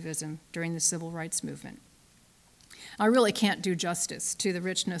social activism during the civil rights movement. I really can't do justice to the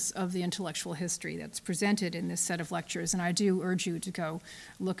richness of the intellectual history that's presented in this set of lectures, and I do urge you to go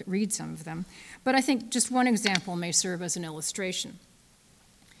read some of them. But I think just one example may serve as an illustration.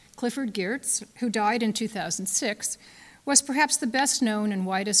 Clifford Geertz, who died in 2006, was perhaps the best known and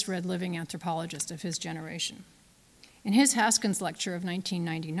widest read living anthropologist of his generation. In his Haskins lecture of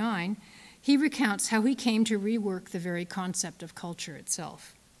 1999, he recounts how he came to rework the very concept of culture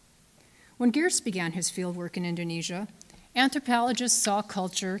itself. When Geertz began his fieldwork in Indonesia, anthropologists saw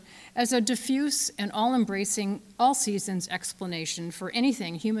culture as a diffuse and all-embracing, all-seasons explanation for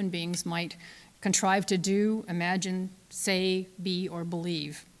anything human beings might contrive to do, imagine, say, be, or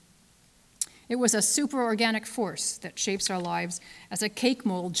believe. It was a superorganic force that shapes our lives as a cake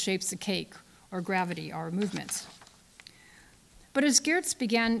mold shapes a cake, or gravity our movements. But as Geertz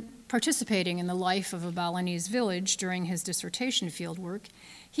began participating in the life of a Balinese village during his dissertation fieldwork,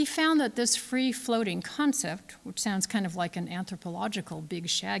 he found that this free-floating concept, which sounds kind of like an anthropological big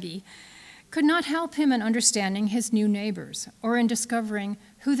shaggy, could not help him in understanding his new neighbors or in discovering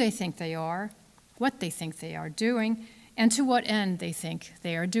who they think they are, what they think they are doing, and to what end they think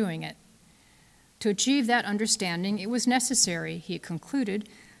they are doing it. To achieve that understanding, it was necessary, he concluded,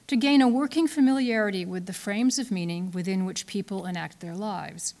 to gain a working familiarity with the frames of meaning within which people enact their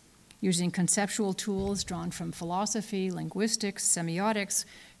lives, using conceptual tools drawn from philosophy, linguistics, semiotics,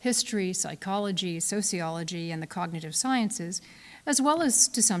 history, psychology, sociology, and the cognitive sciences, as well as,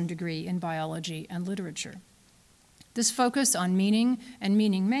 to some degree, in biology and literature. This focus on meaning and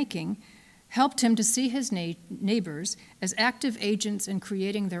meaning-making helped him to see his neighbors as active agents in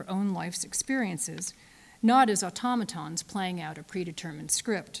creating their own life's experiences, not as automatons playing out a predetermined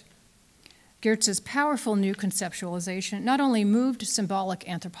script. Geertz's powerful new conceptualization not only moved symbolic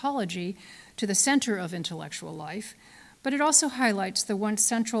anthropology to the center of intellectual life, but it also highlights the once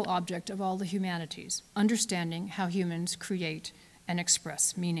central object of all the humanities, understanding how humans create and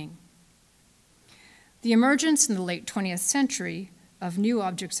express meaning. The emergence in the late 20th century of new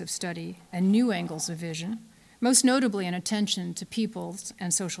objects of study and new angles of vision, most notably an attention to peoples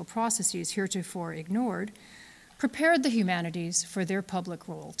and social processes heretofore ignored, prepared the humanities for their public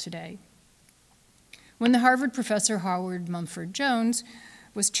role today. When the Harvard professor Howard Mumford Jones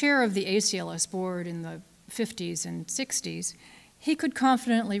was chair of the ACLS board in the 50s and 60s, he could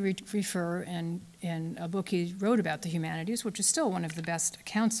confidently refer in a book he wrote about the humanities, which is still one of the best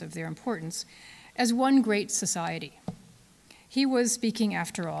accounts of their importance, as one great society. He was speaking,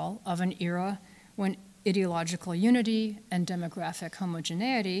 after all, of an era when ideological unity and demographic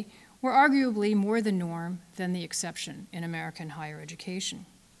homogeneity were arguably more the norm than the exception in American higher education.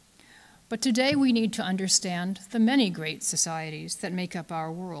 But today we need to understand the many great societies that make up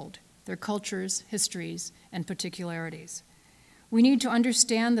our world, their cultures, histories, and particularities. We need to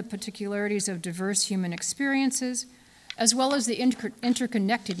understand the particularities of diverse human experiences, as well as the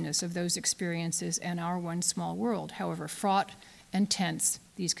interconnectedness of those experiences and our one small world, however fraught and tense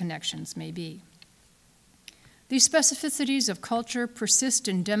these connections may be. These specificities of culture persist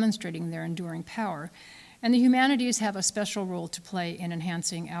in demonstrating their enduring power, and the humanities have a special role to play in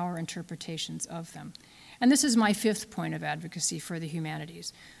enhancing our interpretations of them. And this is my fifth point of advocacy for the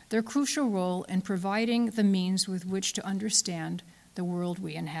humanities, their crucial role in providing the means with which to understand the world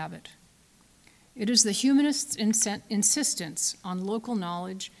we inhabit. It is the humanists' insistence on local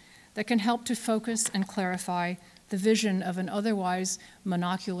knowledge that can help to focus and clarify the vision of an otherwise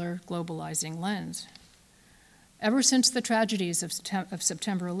monocular globalizing lens. Ever since the tragedies of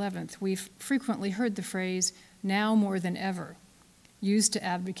September 11th, we've frequently heard the phrase, "now more than ever," used to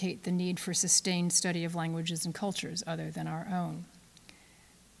advocate the need for sustained study of languages and cultures other than our own.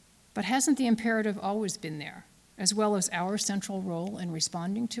 But hasn't the imperative always been there, as well as our central role in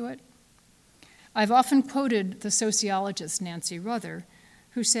responding to it? I've often quoted the sociologist Nancy Ruther,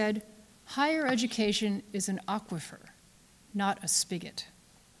 who said, "Higher education is an aquifer, not a spigot.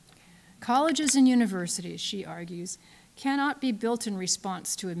 Colleges and universities, she argues, cannot be built in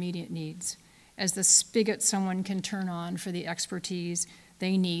response to immediate needs, as the spigot someone can turn on for the expertise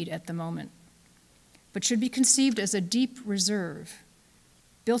they need at the moment, but should be conceived as a deep reserve,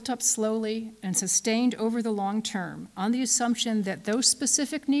 built up slowly and sustained over the long term on the assumption that those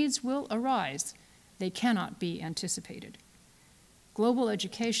specific needs will arise. They cannot be anticipated. Global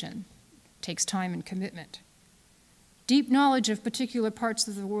education takes time and commitment. Deep knowledge of particular parts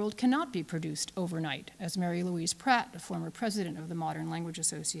of the world cannot be produced overnight, as Mary Louise Pratt, the former president of the Modern Language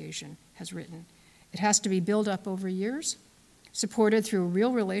Association, has written. It has to be built up over years, supported through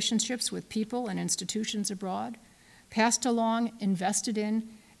real relationships with people and institutions abroad, passed along, invested in,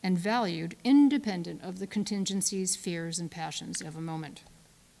 and valued independent of the contingencies, fears, and passions of a moment.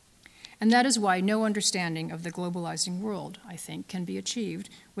 And that is why no understanding of the globalizing world, I think, can be achieved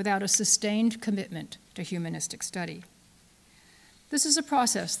without a sustained commitment to humanistic study. This is a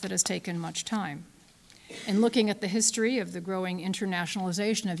process that has taken much time. In looking at the history of the growing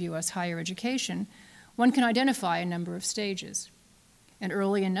internationalization of U.S. higher education, one can identify a number of stages. An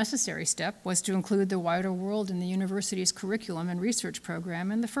early and necessary step was to include the wider world in the university's curriculum and research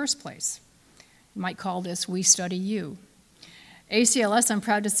program in the first place. You might call this We Study You. ACLS, I'm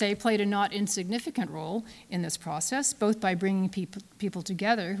proud to say, played a not insignificant role in this process, both by bringing people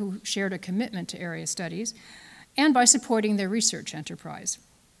together who shared a commitment to area studies and by supporting their research enterprise.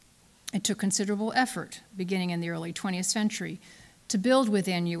 It took considerable effort, beginning in the early 20th century, to build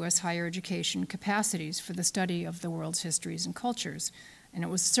within U.S. higher education capacities for the study of the world's histories and cultures, and it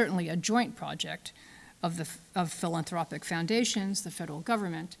was certainly a joint project of philanthropic foundations, the federal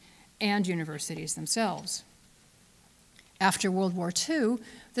government, and universities themselves. After World War II,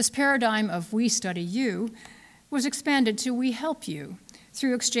 this paradigm of We Study You was expanded to We Help You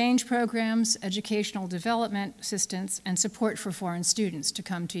through exchange programs, educational development assistance, and support for foreign students to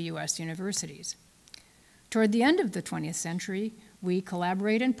come to U.S. universities. Toward the end of the 20th century, We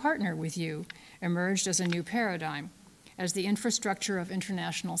Collaborate and Partner with You emerged as a new paradigm, as the infrastructure of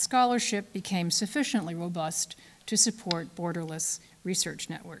international scholarship became sufficiently robust to support borderless research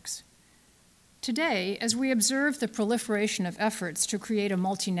networks. Today, as we observe the proliferation of efforts to create a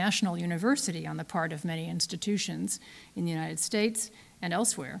multinational university on the part of many institutions in the United States and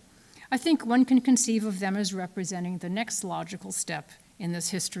elsewhere, I think one can conceive of them as representing the next logical step in this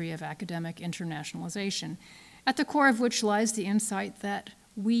history of academic internationalization, at the core of which lies the insight that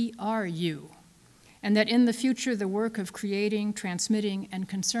we are you, and that in the future the work of creating, transmitting, and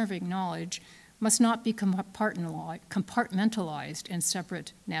conserving knowledge must not be compartmentalized in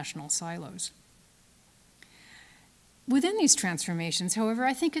separate national silos. Within these transformations, however,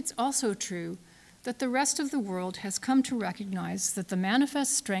 I think it's also true that the rest of the world has come to recognize that the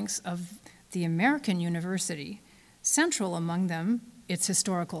manifest strengths of the American university, central among them its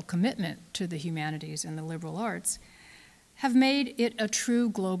historical commitment to the humanities and the liberal arts, have made it a true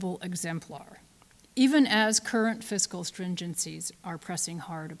global exemplar, even as current fiscal stringencies are pressing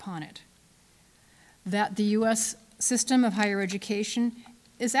hard upon it. That the U.S. system of higher education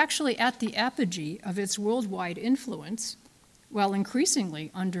is actually at the apogee of its worldwide influence, while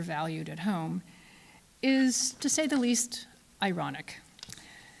increasingly undervalued at home, is, to say the least, ironic.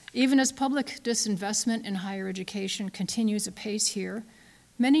 Even as public disinvestment in higher education continues apace here,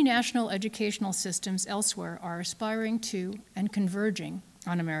 many national educational systems elsewhere are aspiring to and converging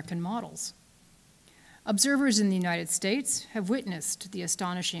on American models. Observers in the United States have witnessed the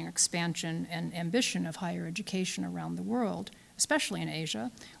astonishing expansion and ambition of higher education around the world, especially in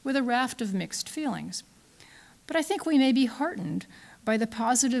Asia, with a raft of mixed feelings. But I think we may be heartened by the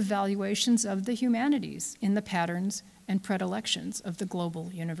positive valuations of the humanities in the patterns and predilections of the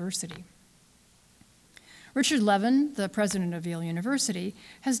global university. Richard Levin, the president of Yale University,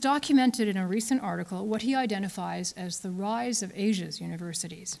 has documented in a recent article what he identifies as the rise of Asia's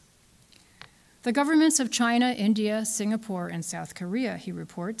universities. The governments of China, India, Singapore, and South Korea, he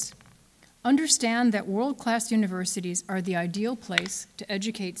reports, understand that world-class universities are the ideal place to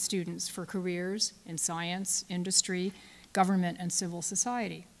educate students for careers in science, industry, government, and civil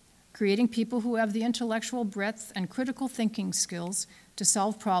society, creating people who have the intellectual breadth and critical thinking skills to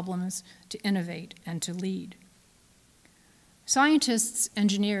solve problems, to innovate, and to lead. Scientists,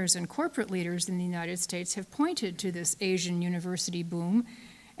 engineers, and corporate leaders in the United States have pointed to this Asian university boom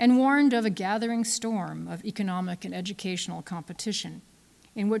and warned of a gathering storm of economic and educational competition,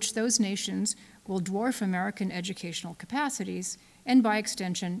 in which those nations will dwarf American educational capacities and, by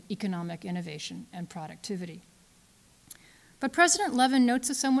extension, economic innovation and productivity. But President Levin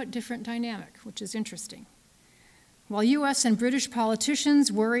notes a somewhat different dynamic, which is interesting. While US and British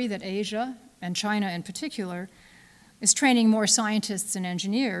politicians worry that Asia, and China in particular, is training more scientists and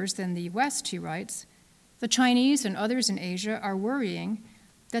engineers than the West, he writes, the Chinese and others in Asia are worrying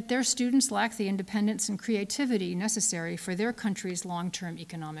that their students lack the independence and creativity necessary for their country's long-term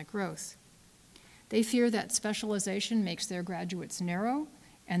economic growth. They fear that specialization makes their graduates narrow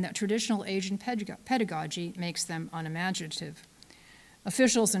and that traditional Asian pedagogy makes them unimaginative.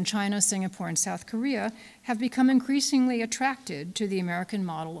 Officials in China, Singapore, and South Korea have become increasingly attracted to the American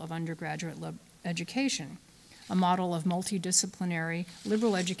model of undergraduate education, a model of multidisciplinary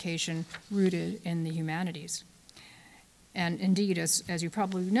liberal education rooted in the humanities. And indeed, as you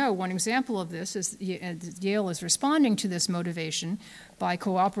probably know, one example of this is Yale is responding to this motivation by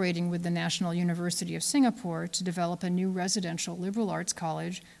cooperating with the National University of Singapore to develop a new residential liberal arts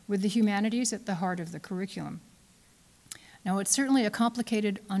college with the humanities at the heart of the curriculum. Now, it's certainly a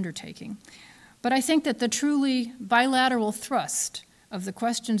complicated undertaking, but I think that the truly bilateral thrust of the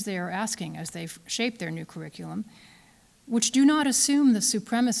questions they are asking as they shape their new curriculum, which do not assume the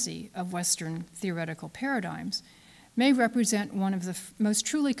supremacy of Western theoretical paradigms, may represent one of the most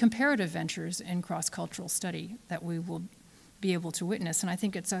truly comparative ventures in cross-cultural study that we will be able to witness, and I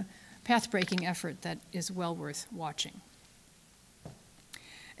think it's a path-breaking effort that is well worth watching.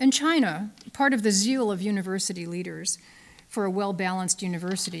 In China, part of the zeal of university leaders for a well-balanced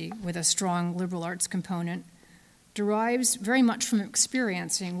university with a strong liberal arts component derives very much from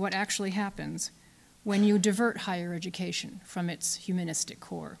experiencing what actually happens when you divert higher education from its humanistic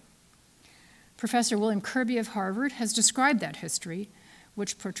core. Professor William Kirby of Harvard has described that history,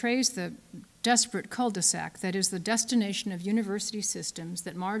 which portrays the desperate cul-de-sac that is the destination of university systems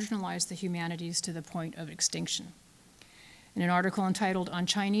that marginalize the humanities to the point of extinction. In an article entitled On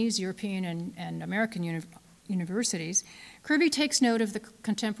Chinese, European, and American Universities, Kirby takes note of the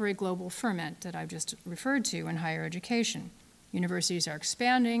contemporary global ferment that I've just referred to in higher education. Universities are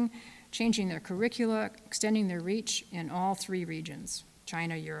expanding, changing their curricula, extending their reach in all three regions,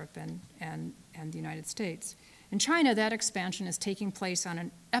 China, Europe, and the United States. In China, that expansion is taking place on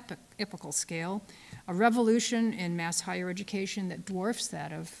an epical scale, a revolution in mass higher education that dwarfs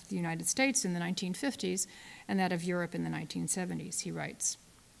that of the United States in the 1950s and that of Europe in the 1970s, he writes.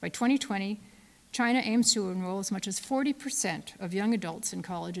 By 2020, China aims to enroll as much as 40% of young adults in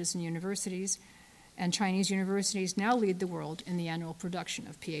colleges and universities, and Chinese universities now lead the world in the annual production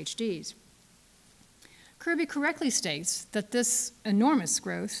of PhDs. Kirby correctly states that this enormous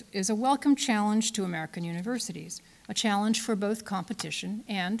growth is a welcome challenge to American universities, a challenge for both competition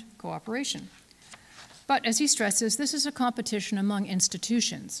and cooperation. But as he stresses, this is a competition among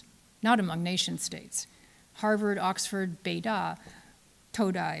institutions, not among nation states. Harvard, Oxford, Beida,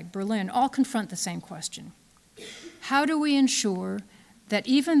 Todai, Berlin all confront the same question. How do we ensure that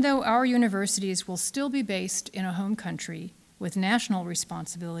even though our universities will still be based in a home country with national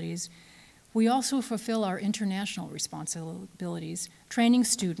responsibilities, we also fulfill our international responsibilities, training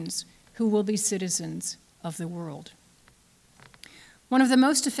students who will be citizens of the world? One of the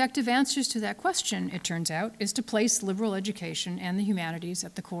most effective answers to that question, it turns out, is to place liberal education and the humanities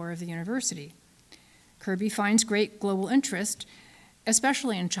at the core of the university. Kirby finds great global interest,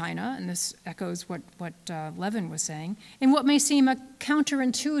 especially in China, and this echoes what Levin was saying, in what may seem a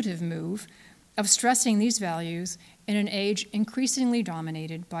counterintuitive move of stressing these values in an age increasingly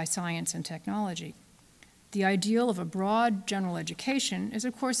dominated by science and technology. The ideal of a broad general education is,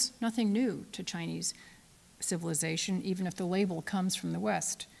 of course, nothing new to Chinese civilization, even if the label comes from the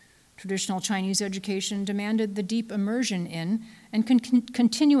West. Traditional Chinese education demanded the deep immersion in and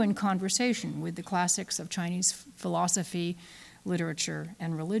continue in conversation with the classics of Chinese philosophy, literature,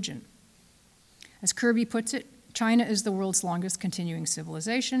 and religion. As Kirby puts it, China is the world's longest continuing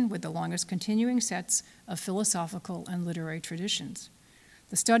civilization with the longest continuing sets of philosophical and literary traditions.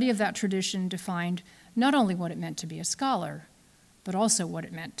 The study of that tradition defined not only what it meant to be a scholar, but also what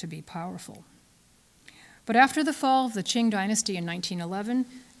it meant to be powerful. But after the fall of the Qing dynasty in 1911,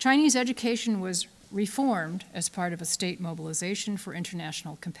 Chinese education was reformed as part of a state mobilization for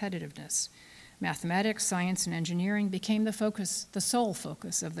international competitiveness. Mathematics, science, and engineering became the sole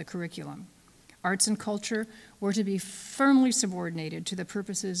focus of the curriculum. Arts and culture were to be firmly subordinated to the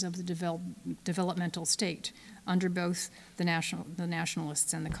purposes of the developmental state under both the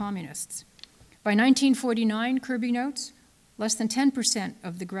nationalists and the communists. By 1949, Kirby notes, less than 10%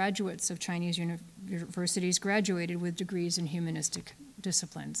 of the graduates of Chinese universities graduated with degrees in humanistic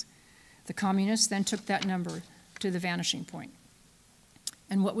disciplines. The communists then took that number to the vanishing point.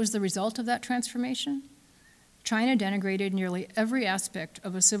 And what was the result of that transformation? China denigrated nearly every aspect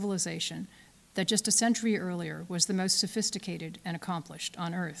of a civilization that just a century earlier was the most sophisticated and accomplished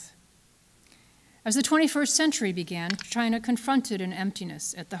on Earth. As the 21st century began, China confronted an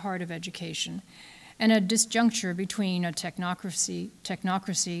emptiness at the heart of education and a disjuncture between a technocracy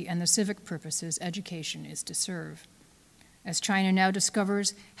and the civic purposes education is to serve. As China now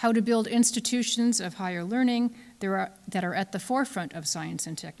discovers how to build institutions of higher learning that are at the forefront of science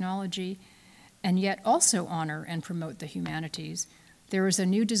and technology, and yet also honor and promote the humanities, there is a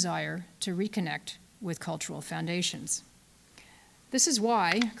new desire to reconnect with cultural foundations. This is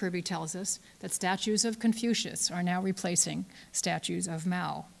why, Kirby tells us, that statues of Confucius are now replacing statues of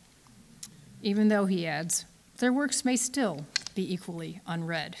Mao. Even though, he adds, their works may still be equally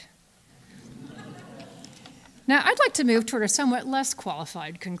unread. Now, I'd like to move toward a somewhat less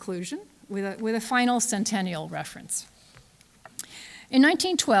qualified conclusion with a final centennial reference. In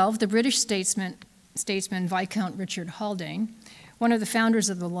 1912, the British statesman Viscount Richard Haldane, one of the founders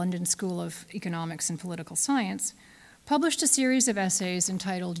of the London School of Economics and Political Science, published a series of essays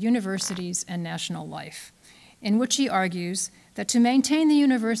entitled Universities and National Life, in which he argues that to maintain the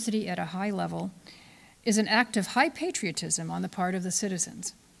university at a high level is an act of high patriotism on the part of the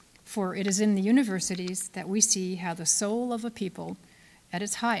citizens, for it is in the universities that we see how the soul of a people at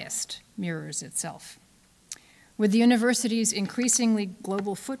its highest mirrors itself. With the university's increasingly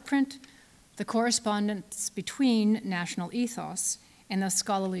global footprint, the correspondence between national ethos and the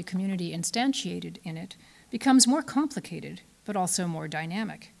scholarly community instantiated in it becomes more complicated, but also more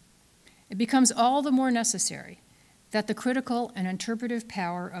dynamic. It becomes all the more necessary that the critical and interpretive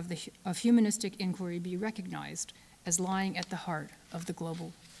power of humanistic inquiry be recognized as lying at the heart of the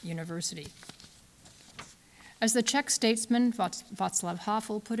global university. As the Czech statesman Václav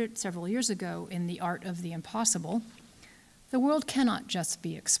Havel put it several years ago in The Art of the Impossible, the world cannot just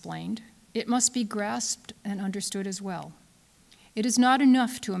be explained, it must be grasped and understood as well. It is not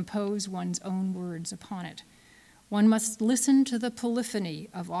enough to impose one's own words upon it. One must listen to the polyphony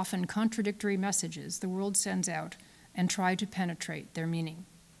of often contradictory messages the world sends out and try to penetrate their meaning.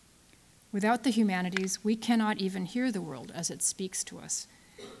 Without the humanities, we cannot even hear the world as it speaks to us,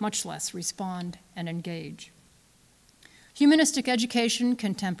 much less respond and engage. Humanistic education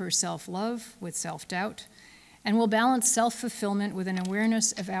can temper self-love with self-doubt and will balance self-fulfillment with an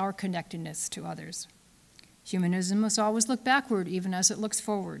awareness of our connectedness to others. Humanism must always look backward even as it looks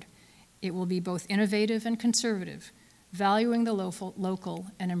forward. It will be both innovative and conservative, valuing the local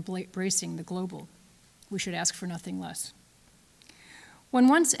and embracing the global. We should ask for nothing less. When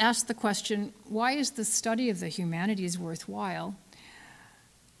once asked the question, why is the study of the humanities worthwhile?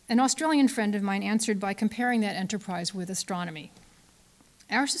 An Australian friend of mine answered by comparing that enterprise with astronomy.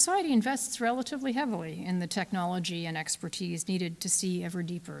 Our society invests relatively heavily in the technology and expertise needed to see ever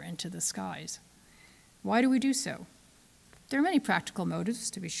deeper into the skies. Why do we do so? There are many practical motives,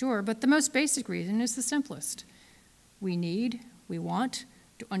 to be sure, but the most basic reason is the simplest. We want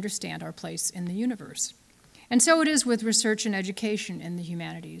to understand our place in the universe. And so it is with research and education in the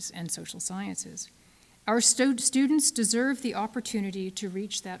humanities and social sciences. Our students deserve the opportunity to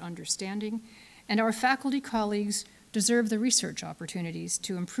reach that understanding, and our faculty colleagues deserve the research opportunities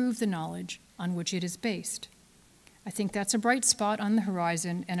to improve the knowledge on which it is based. I think that's a bright spot on the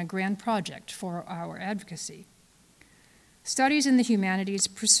horizon and a grand project for our advocacy. Studies in the humanities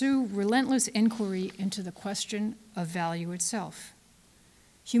pursue relentless inquiry into the question of value itself.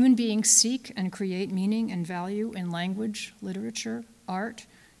 Human beings seek and create meaning and value in language, literature, art,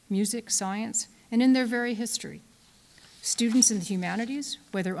 music, science, and in their very history. Students in the humanities,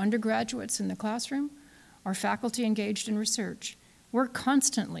 whether undergraduates in the classroom or faculty engaged in research, work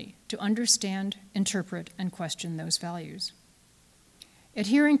constantly to understand, interpret, and question those values.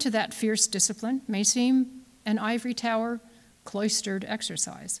 Adhering to that fierce discipline may seem an ivory tower, cloistered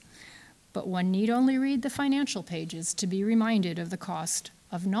exercise, but one need only read the financial pages to be reminded of the cost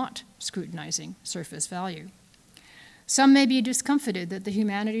of not scrutinizing surface value. Some may be discomfited that the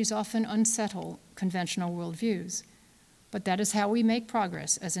humanities often unsettle conventional worldviews, but that is how we make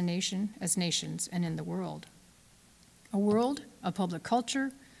progress as a nation, as nations, and in the world. A world, a public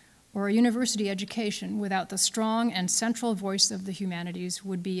culture, or a university education without the strong and central voice of the humanities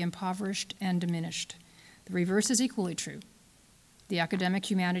would be impoverished and diminished. The reverse is equally true. The academic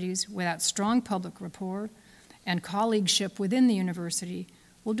humanities, without strong public rapport and colleagueship within the university,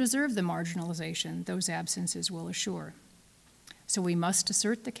 will deserve the marginalization those absences will assure. So we must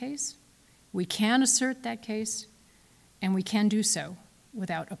assert the case, we can assert that case, and we can do so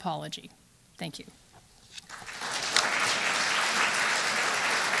without apology. Thank you.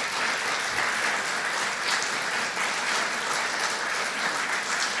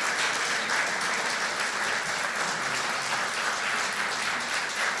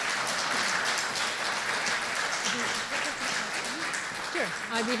 Sure,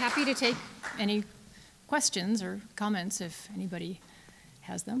 I'd be happy to take any questions or comments if anybody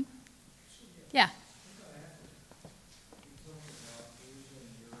has them. Yeah.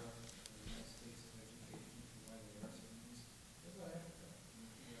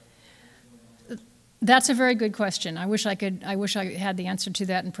 That's a very good question. I wish I had the answer to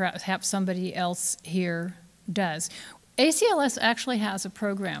that, and perhaps somebody else here does. ACLS actually has a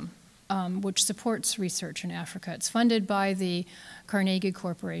program which supports research in Africa. It's funded by the Carnegie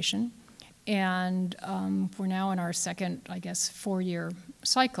Corporation, and we're now in our second, I guess, 4-year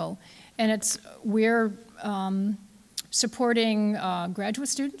cycle. And we're supporting graduate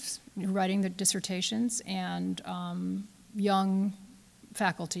students writing their dissertations and young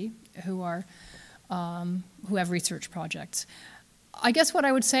faculty who have research projects. I guess what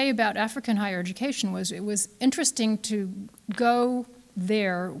I would say about African higher education was it was interesting to go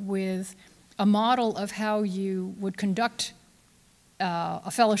there with a model of how you would conduct a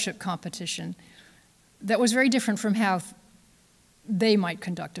fellowship competition that was very different from how they might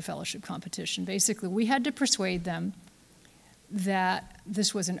conduct a fellowship competition. Basically, we had to persuade them that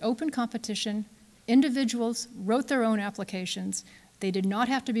this was an open competition. Individuals wrote their own applications. They did not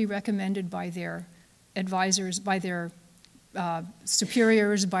have to be recommended by their advisors, by their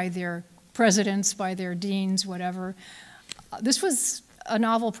superiors, by their presidents, by their deans, whatever. This was a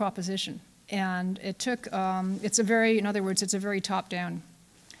novel proposition, and it took, in other words, it's a very top-down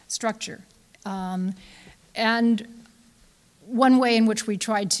structure. And one way in which we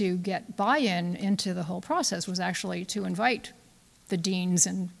tried to get buy-in into the whole process was actually to invite the deans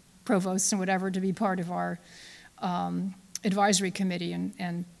and provosts and whatever to be part of our advisory committee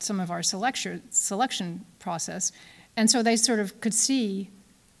and some of our selection process. And so they sort of could see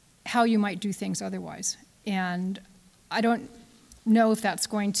how you might do things otherwise. And I don't know if that's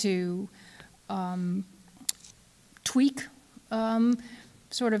going to tweak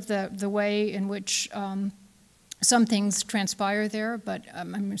sort of the way in which some things transpire there, but I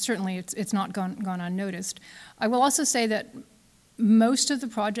mean, certainly it's not gone unnoticed. I will also say that most of the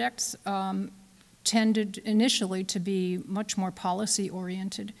projects tended initially to be much more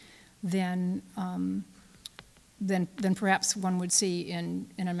policy-oriented than perhaps one would see in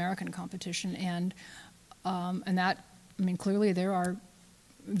American competition, and that, I mean, clearly there are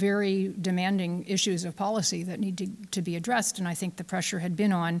very demanding issues of policy that need to be addressed, and I think the pressure had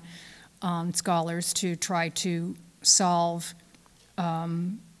been on scholars to try to solve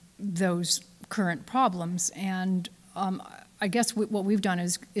those current problems, and I guess what we've done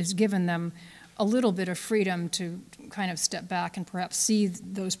is given them a little bit of freedom to kind of step back and perhaps see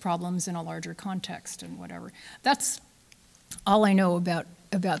those problems in a larger context and whatever. That's all I know about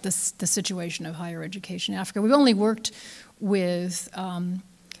the situation of higher education in Africa. We've only worked with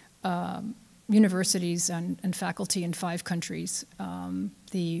universities and faculty in 5 countries.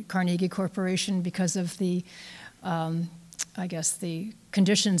 The Carnegie Corporation, because of the, I guess, the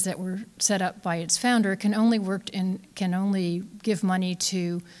conditions that were set up by its founder, can only give money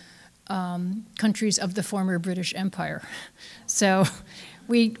to countries of the former British Empire. So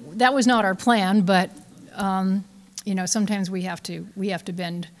that was not our plan, but you know, sometimes we have to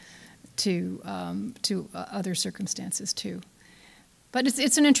bend to other circumstances too. But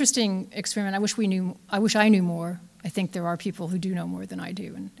it's an interesting experiment. I wish I knew more. I think there are people who do know more than I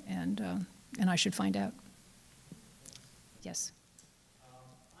do, and I should find out. Yes.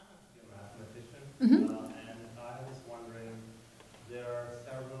 I'm actually a mathematician, Mm-hmm. and I was wondering, there are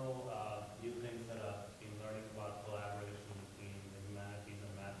several new things that I've been learning about collaboration between the humanities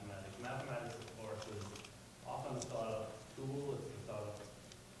and mathematics. Mathematics, of course, is often thought of tool, it's a sort of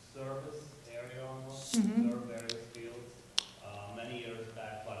service area almost, Mm-hmm. serve various fields. Many years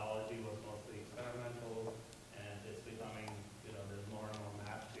back, biology was mostly experimental, and it's becoming, you know, there's more and more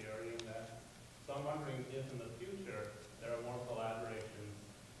math theory in that. So I'm wondering if in the future there are more collaborations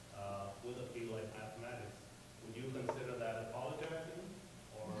with a field like mathematics. Would you consider that apologizing,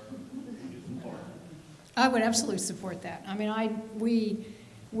 or would you support it? I would absolutely support that. I mean,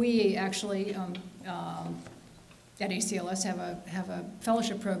 we actually at ACLS have a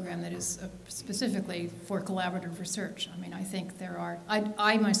fellowship program that is specifically for collaborative research. I mean, I think there are.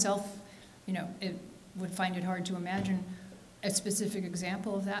 I myself, you know, would find it hard to imagine a specific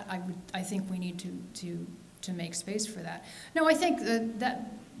example of that. I think we need to make space for that. No, I think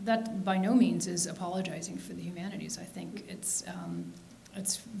that by no means is apologizing for the humanities. I think it's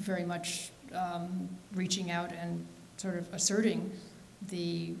very much reaching out and sort of asserting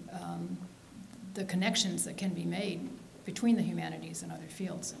the connections that can be made between the humanities and other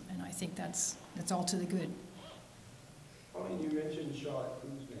fields, and I think that's all to the good. Pauline, you mentioned Charlotte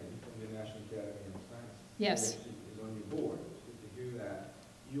Kuzman from the National Academy of Sciences. Yes. She is on your board. It's good to hear that.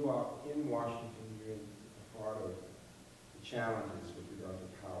 You are in Washington. You're a part of the challenges with regard to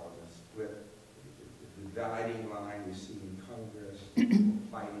power, the split, the dividing line we see in Congress, people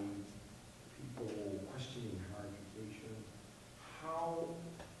fighting, people questioning higher education. How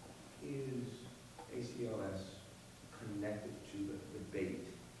is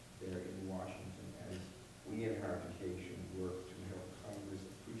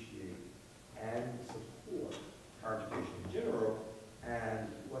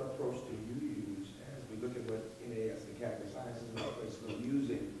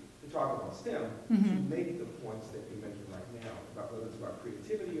STEM to make the points that you're making right now, about whether it's about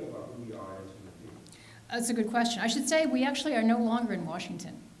creativity or about who we are as human beings? That's a good question. I should say we actually are no longer in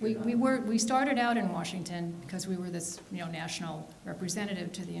Washington. We started out in Washington because we were this national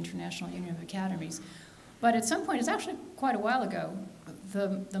representative to the International Union of Academies. But at some point, it's actually quite a while ago,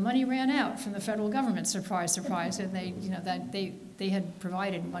 the money ran out from the federal government, surprise, surprise, and they had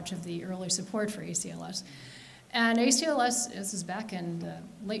provided much of the early support for ACLS. And ACLS, this is back in the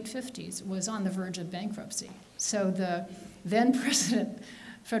late 50s, was on the verge of bankruptcy. So the then president,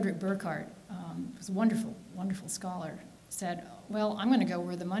 Frederick Burkhardt, was a wonderful, wonderful scholar, said, well, I'm going to go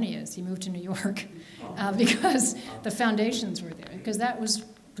where the money is. He moved to New York because the foundations were there. Because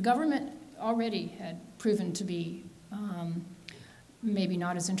the government already had proven to be maybe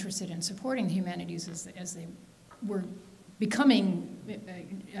not as interested in supporting the humanities as they were becoming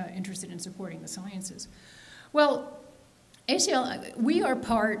interested in supporting the sciences. Well, ACL, we are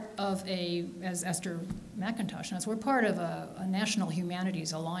part of as Esther McIntosh knows, we're part of a National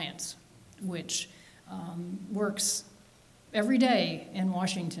Humanities Alliance, which works every day in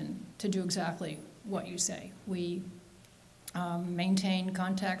Washington to do exactly what you say. We maintain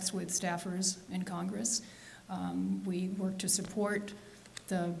contacts with staffers in Congress. We work to support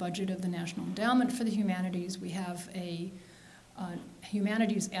the budget of the National Endowment for the Humanities. We have a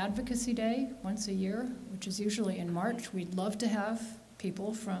Humanities Advocacy Day once a year, which is usually in March. We'd love to have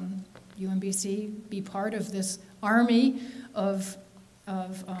people from UMBC be part of this army of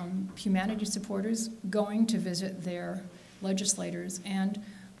humanities supporters going to visit their legislators and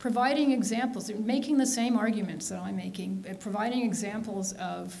providing examples, making the same arguments that I'm making, providing examples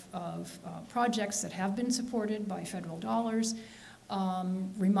of projects that have been supported by federal dollars,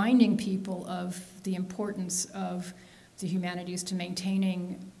 reminding people of the importance of the humanities to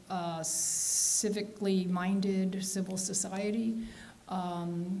maintaining civically minded civil society.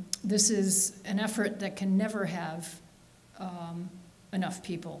 This is an effort that can never have enough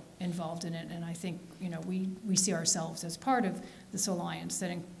people involved in it, and I think we see ourselves as part of this alliance that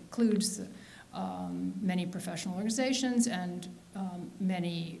includes many professional organizations and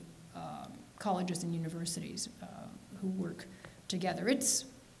many colleges and universities who work together. It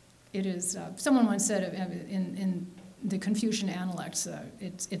is. Someone once said in the Confucian Analects,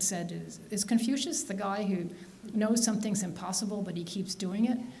 it said, "Is Confucius the guy who knows something's impossible but he keeps doing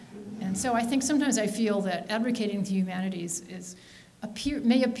it?" And so I think sometimes I feel that advocating the humanities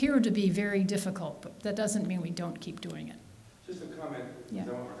may appear to be very difficult, but that doesn't mean we don't keep doing it. Just a comment, because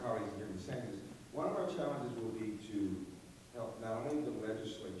I want my colleagues to hear me saying this. One of our challenges will be to help not only the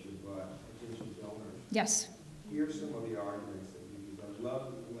legislature, but potential donors. Yes. Hear some of the arguments that we use. I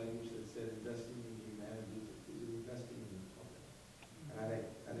love the language that said investing in the humanities is investing in the public. And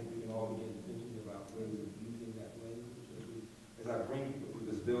I think we can all begin thinking about ways of using that language as I bring people through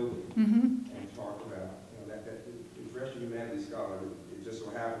this building and talk about, that the freshman humanities scholar, it just so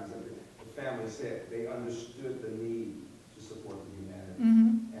happens that the family said they understood the need to support the humanities.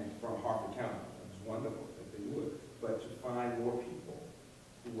 And from Harford County, it was wonderful that they would. But to find more people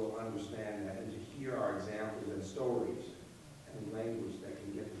who will understand that and to hear our examples and stories and language that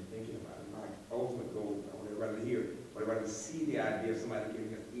can get them thinking about it. My ultimate goal, I want everybody to hear it, but everybody to see the idea of somebody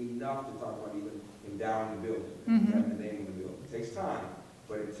giving us enough to talk about even endowing the building, having the name of the building. It takes time,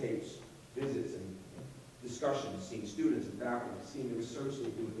 but it takes visits and discussions, seeing students and faculty, seeing the research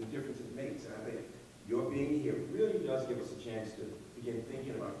they do, the difference it makes. And I think your being here really does give us a chance to begin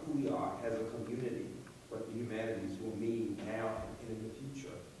thinking about who we are as a community, what the humanities will mean now and in the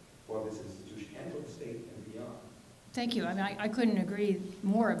future for this institution and for the state and beyond. Thank you. I mean, I couldn't agree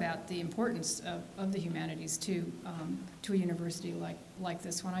more about the importance of the humanities to a university like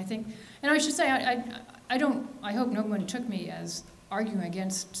this one. I think, and I should say, I hope no one took me as arguing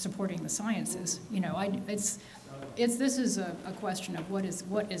against supporting the sciences. This is a question of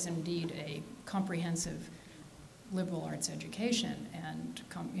what is indeed a comprehensive liberal arts education and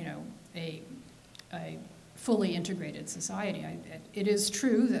a fully integrated society. It is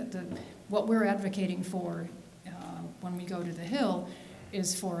true that what we're advocating for when we go to the Hill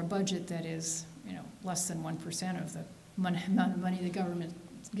is for a budget that is less than 1% of the amount of money the government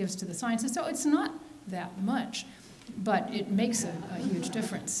gives to the sciences. So it's not that much, but it makes a huge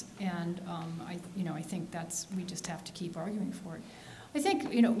difference. And I think we just have to keep arguing for it. I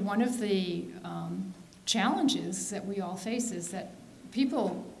think one of the challenges that we all face is that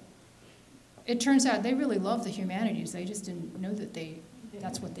people, it turns out they really love the humanities. They just didn't know that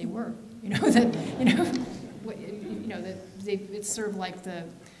that's what they were. It's sort of like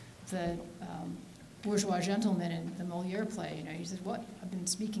the bourgeois gentleman in the Moliere play. You know, he said, "What? I've been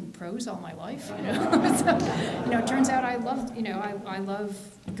speaking prose all my life." You know, so, you know, it turns out I love, you know, I love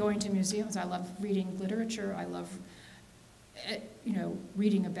going to museums. I love reading literature. I love, you know,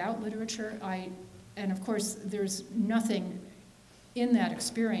 reading about literature. And of course, there's nothing in that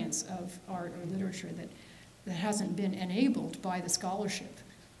experience of art or literature that hasn't been enabled by the scholarship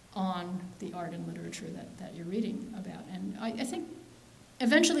on the art and literature that you're reading about. And I think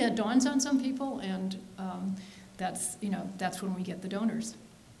eventually it dawns on some people, and that's, you know, that's when we get the donors.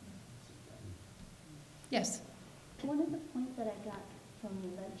 Yes? One of the points that I got from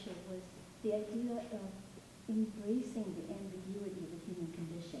the lecture was the idea of embracing the ambiguity of the human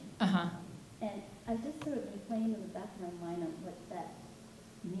condition. Uh-huh. And I've just sort of been playing in the back of my mind on what that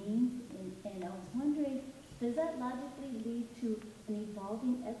means, and I was wondering, does that logically lead to an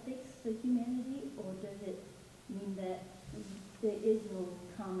evolving ethics for humanity, or does it mean that there is no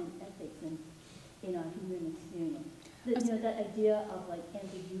common ethics in our human experience? You know, that idea of like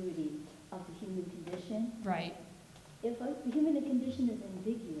ambiguity of the human condition. Right. If the human condition is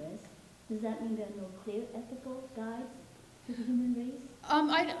ambiguous, does that mean there are no clear ethical guides for the human race?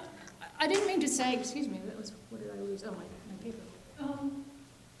 I didn't mean to say, excuse me, that was, what did I lose? Oh, my paper.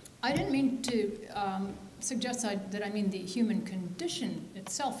 I didn't mean to suggest that I mean the human condition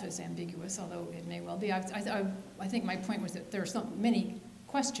itself is ambiguous, although it may well be. I think my point was that there are so many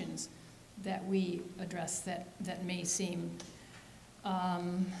questions that we address that may seem,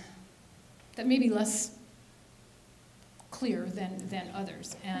 that may be less clear than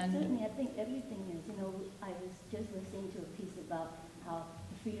others. And certainly, I think everything is, you know, I was just listening to a piece about how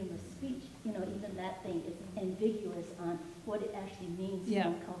freedom of speech, you know, even that thing is ambiguous on what it actually means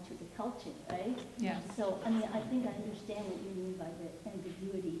from culture to culture, right? Yeah. So, I mean, I think I understand what you mean by the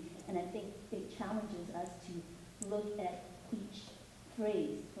ambiguity, and I think it challenges us to look at each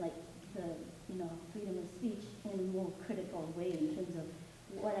phrase, like the, you know, freedom of speech in a more critical way in terms of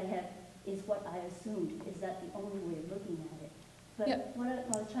what I have is what I assumed. Is that the only way of looking at it? But what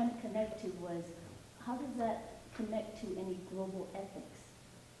I was trying to connect to was, how does that connect to any global ethics?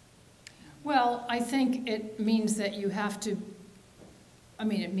 Well, I think it means that you have to, I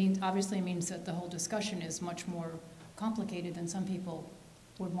mean, it obviously means that the whole discussion is much more complicated than some people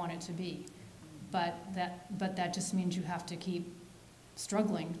would want it to be. But that just means you have to keep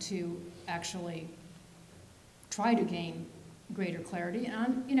struggling to actually try to gain greater clarity.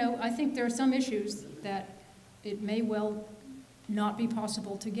 And, you know, I think there are some issues that it may well not be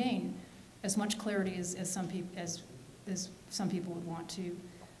possible to gain as much clarity as some people would want to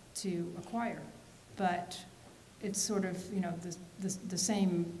acquire. But it's sort of, you know, the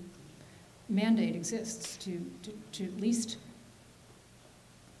same mandate exists to at least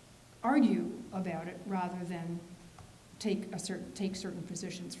argue about it rather than take certain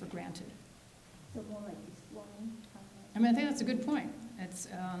positions for granted. So more like exploring. I mean, I think that's a good point. It's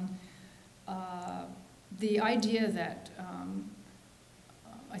the idea that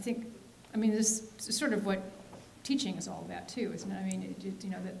I mean, this is sort of what teaching is all about too, isn't it? I mean, you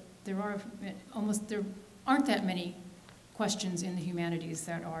know, that there aren't that many questions in the humanities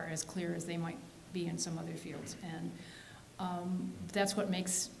that are as clear as they might be in some other fields, and that's what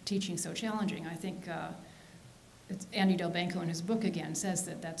makes teaching so challenging. I think it's Andy Delbanco in his book again says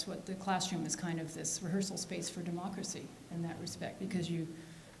that that's what the classroom is, kind of this rehearsal space for democracy in that respect, because you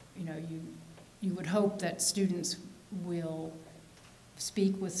would hope that students will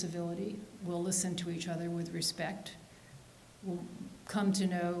speak with civility, will listen to each other with respect, will come to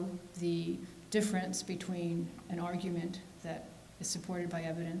know the difference between an argument that is supported by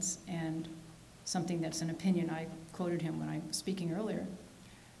evidence and something that's an opinion. I quoted him when I was speaking earlier.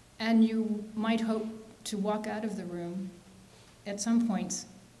 And you might hope to walk out of the room at some points,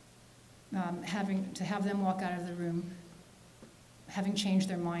 have them walk out of the room having changed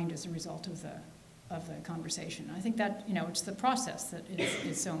their mind as a result of the conversation. I think that, you know, it's the process that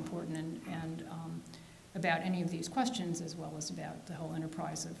is so important, and about any of these questions as well as about the whole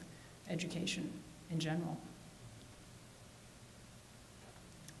enterprise of education in general.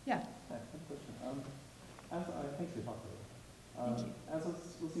 Yeah? Hi, I have a question. Thanks for your talk, Thank you. As I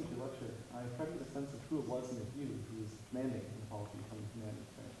was listening to your lecture, I tried to get a sense of who it was in your view who was demanding an apology from the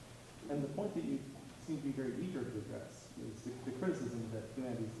humanities, right? And the point that you seem to be very eager to address is the criticism that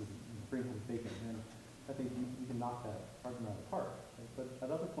humanities is frankly taken, and I think you can knock that argument apart. Right? But at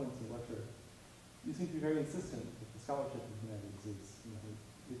other points in the lecture, you seem to be very insistent that the scholarship of humanities is, you know,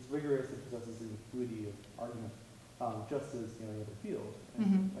 it's rigorous, it possesses an fluidity of argument, just as any other field.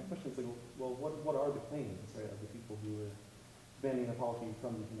 And my question is, like, well, what are the claims, right, of the people who are demanding an apology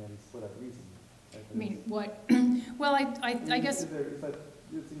from the humanities for that reason? Right? I mean, what? Well, I guess.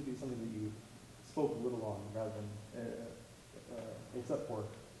 It seems to be something that you spoke a little on, rather than except for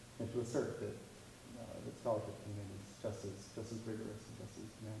and to assert that that scholarship community is just as rigorous and just as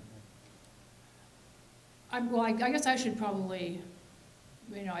humanitarian. Well, I guess I should probably,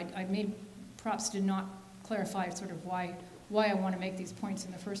 I made perhaps did not clarify sort of why I want to make these points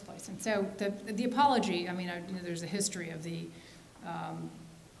in the first place. And so the apology, there's a history of the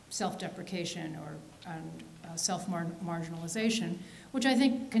self-deprecation and self-marginalization, which I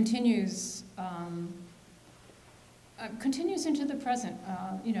think continues into the present.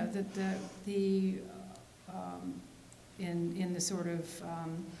 In the sort of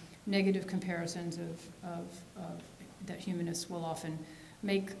negative comparisons of that humanists will often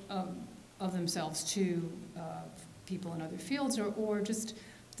make of themselves to people in other fields, or just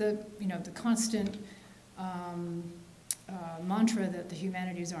the constant mantra that the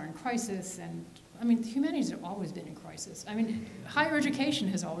humanities are in crisis. And the humanities have always been in crisis. Higher education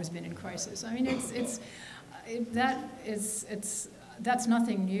has always been in crisis. That's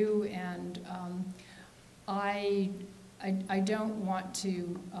nothing new, and I don't want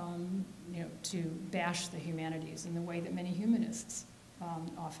to to bash the humanities in the way that many humanists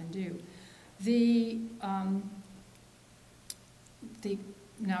often do.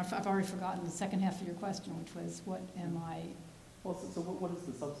 Now I've already forgotten the second half of your question, which was what am I? Well, so what is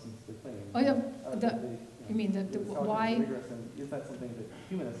the substance of the claim? Oh yeah, you mean the why? Is that something that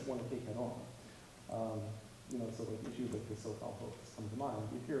humanists want to take head on? So like issues like the so-called hoax come to mind.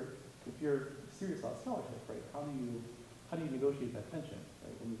 If you're serious about scholarship, right? How do you negotiate that tension,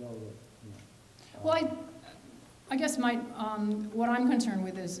 right? When you know that. Well, I guess what I'm concerned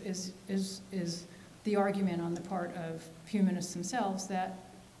with is the argument on the part of humanists themselves that,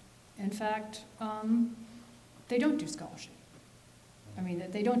 in fact, they don't do scholarship.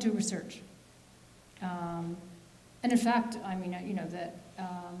 That they don't do research. And in fact, that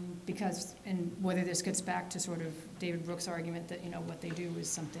because, and whether this gets back to sort of David Brooks' argument that, what they do is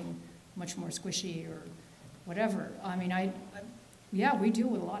something much more squishy or whatever. Yeah, we deal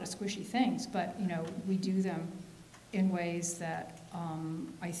with a lot of squishy things, but, we do them in ways that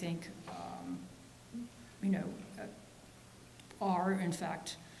I think, are, in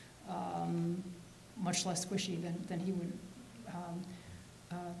fact, much less squishy than he would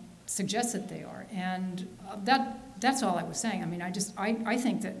suggest that they are. And that's all I was saying. I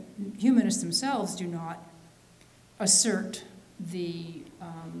think that humanists themselves do not assert the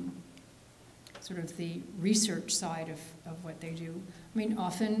sort of the research side of what they do.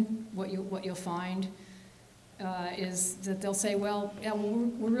 Often what you'll find is that they'll say, well, yeah,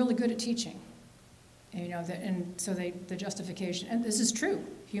 we're really good at teaching. And so the justification, and this is true,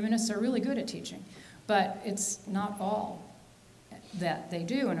 humanists are really good at teaching, but it's not all that they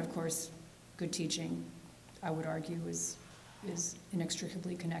do. And of course, good teaching, I would argue, is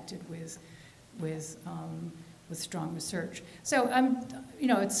inextricably connected with strong research. So I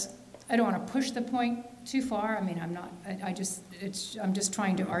don't want to push the point too far. I'm just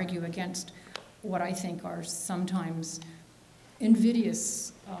trying to argue against what I think are sometimes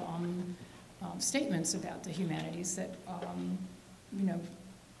invidious statements about the humanities that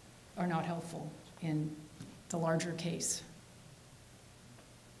are not helpful in the larger case.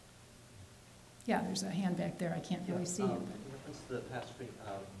 Yeah, there's a hand back there. I can't really see it. In reference to the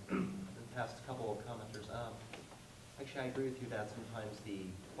past couple of commenters, actually I agree with you that sometimes the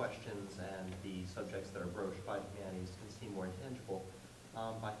questions and the subjects that are broached by the humanities can seem more intangible.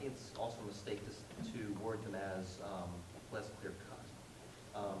 But I think it's also a mistake to word them as less clear-cut.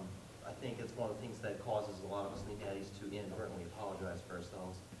 I think it's one of the things that causes a lot of us in the humanities to inadvertently apologize for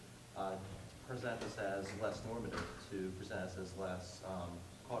ourselves. Present us as less normative, to present us as less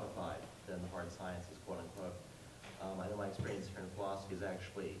codified than the hard sciences, quote-unquote. I know my experience here in philosophy is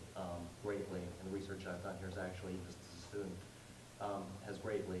actually greatly, and the research I've done here is actually, just as a student, has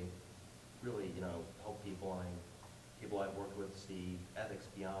greatly really, helped people. People I've worked with see ethics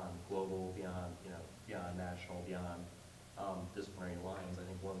beyond global, beyond national, beyond disciplinary lines. I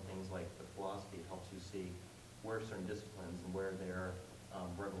think one of the things like the philosophy, it helps you see where certain disciplines and where their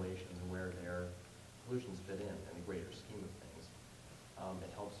revelations and where their conclusions fit in the greater scheme of things.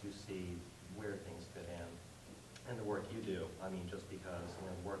 It helps you see where things fit in. And the work you do, just because the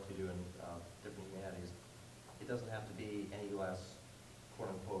work you do in different humanities, it doesn't have to be any less,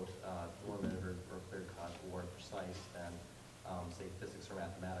 quote-unquote, normative or clear-cut or precise than, say, physics or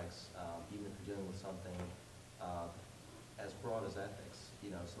mathematics, even if you're dealing with something as broad as ethics.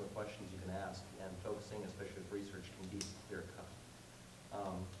 Some of the questions you can ask, and focusing, especially with research, can be clear-cut.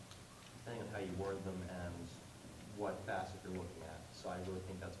 Depending on how you word them and what facet you're looking at. So I really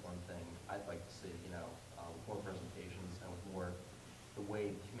think that's one thing I'd like to see, with more presentations and with more the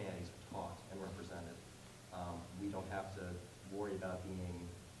way humanities are taught and represented. have to worry about being,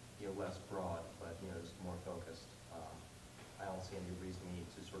 less broad, but, just more focused. I don't see any reason we need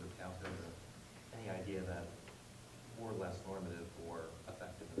to sort of counter any idea that more or less normative or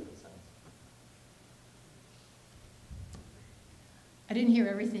effective in that sense. I didn't hear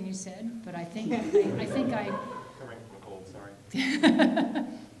everything you said, but I think I Covering from the cold, sorry.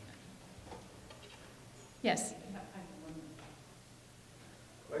 Yes.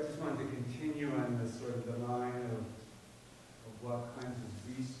 I just wanted to continue on the sort of the line of what kinds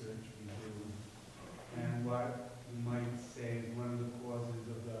of research we do and what you might say is one of the causes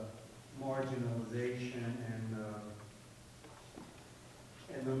of the marginalization and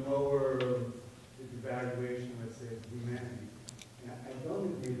the lower evaluation, let's say, of humanity. And I don't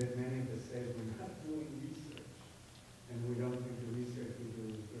agree that many of us say we're not doing research, and we don't think the research we do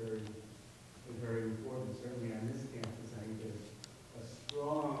is very important. Certainly on this campus, I think there's a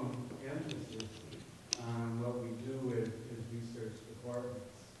strong emphasis on what we do as research departments.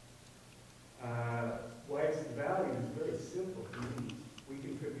 Why it's valued is very simple to me. We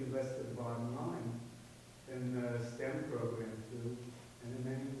contribute less to the bottom line than the STEM programs do, and then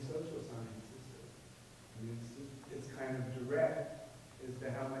many of the social sciences do. I mean, it's kind of direct as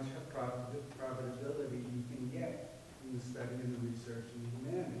to how much profitability you can get from the study and the research in the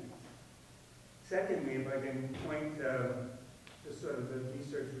humanities. Secondly, if I can point to sort of the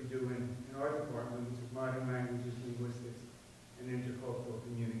research we do in our department, which is modern languages, linguistics, and intercultural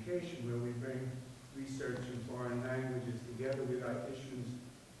communication, where we bring research in foreign languages together with our issues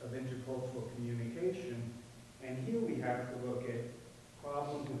of intercultural communication. And here we have to look at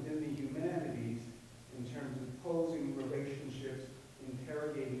problems within the humanities in terms of posing relationships,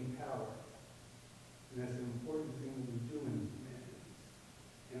 interrogating power. And that's an important thing that we do in the humanities.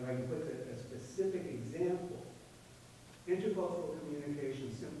 And if I can put a specific example, intercultural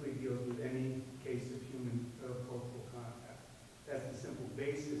communication simply deals with any case of human cultural contact. That's the simple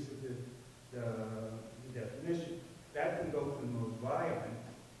basis of the definition. That can go from the most violent,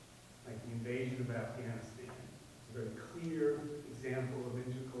 like the invasion of Afghanistan. It's a very clear example of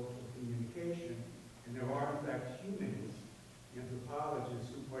intercultural communication. And there are, in fact, humanists,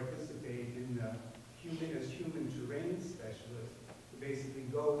 anthropologists, who participate in the human terrain specialists, who basically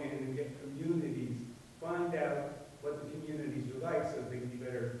go in and get communities, find out what the communities are like so that they can be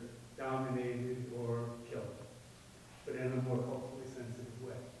better dominated or killed, but in a more culturally sensitive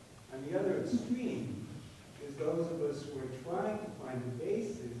way. On the other extreme is those of us who are trying to find the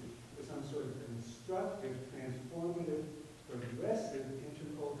basis for some sort of constructive, transformative, progressive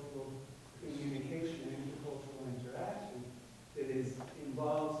intercultural communication, intercultural interaction that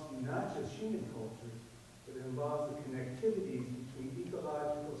involves not just human cultures, but it involves the connectivities between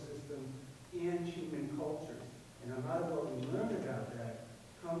ecological systems and human cultures. And a lot of what we learn about that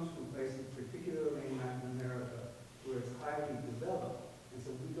comes from places, particularly in Latin America, where it's highly developed. And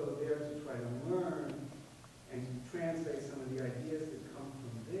so we go there to try to learn and translate some of the ideas that come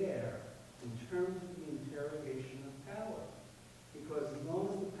from there in terms of the interrogation of power. Because as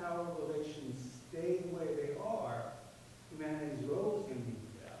long as the power relations stay the way they are, humanity's role is going to be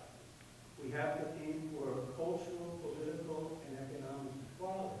developed. We have to aim for cultural, political, and economic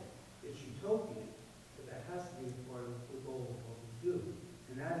equality. It's utopian, but that has to be part of the goal of what we do.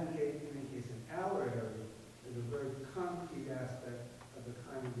 And that, in any case, in our area, is a very concrete aspect of the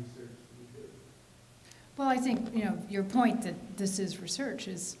kind of research that we do. Well, I think your point that this is research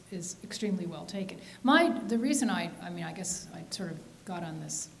is extremely well taken. The reason I guess I sort of got on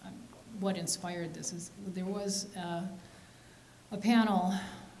this, what inspired this is there was a panel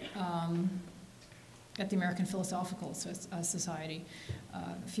at the American Philosophical Society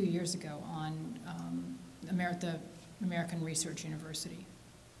a few years ago on the American Research University,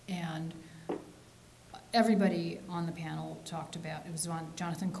 and everybody on the panel talked about, it was on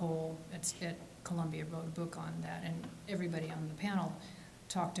Jonathan Cole at Columbia wrote a book on that, and everybody on the panel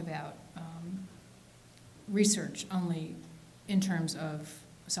talked about research only in terms of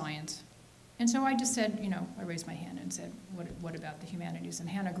science. And so I just said, I raised my hand and said, what about the humanities? And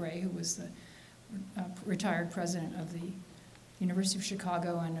Hannah Gray, who was the retired president of the University of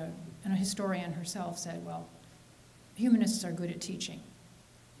Chicago and a historian herself, said, well, humanists are good at teaching.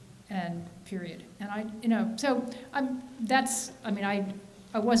 And period. And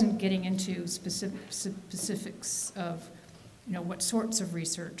I wasn't getting into specifics of, what sorts of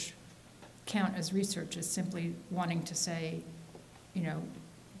research count as research, as simply wanting to say,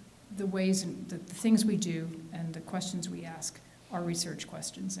 the ways and the things we do and the questions we ask are research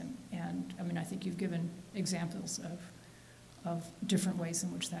questions. And I think you've given examples of different ways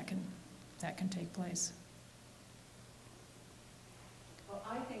in which that can take place. Well,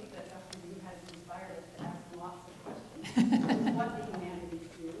 I think that FDU has inspired us to ask lots of questions.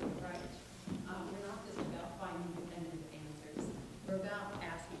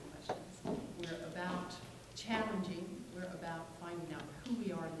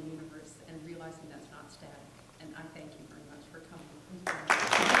 dynamism that's not static. And I thank you.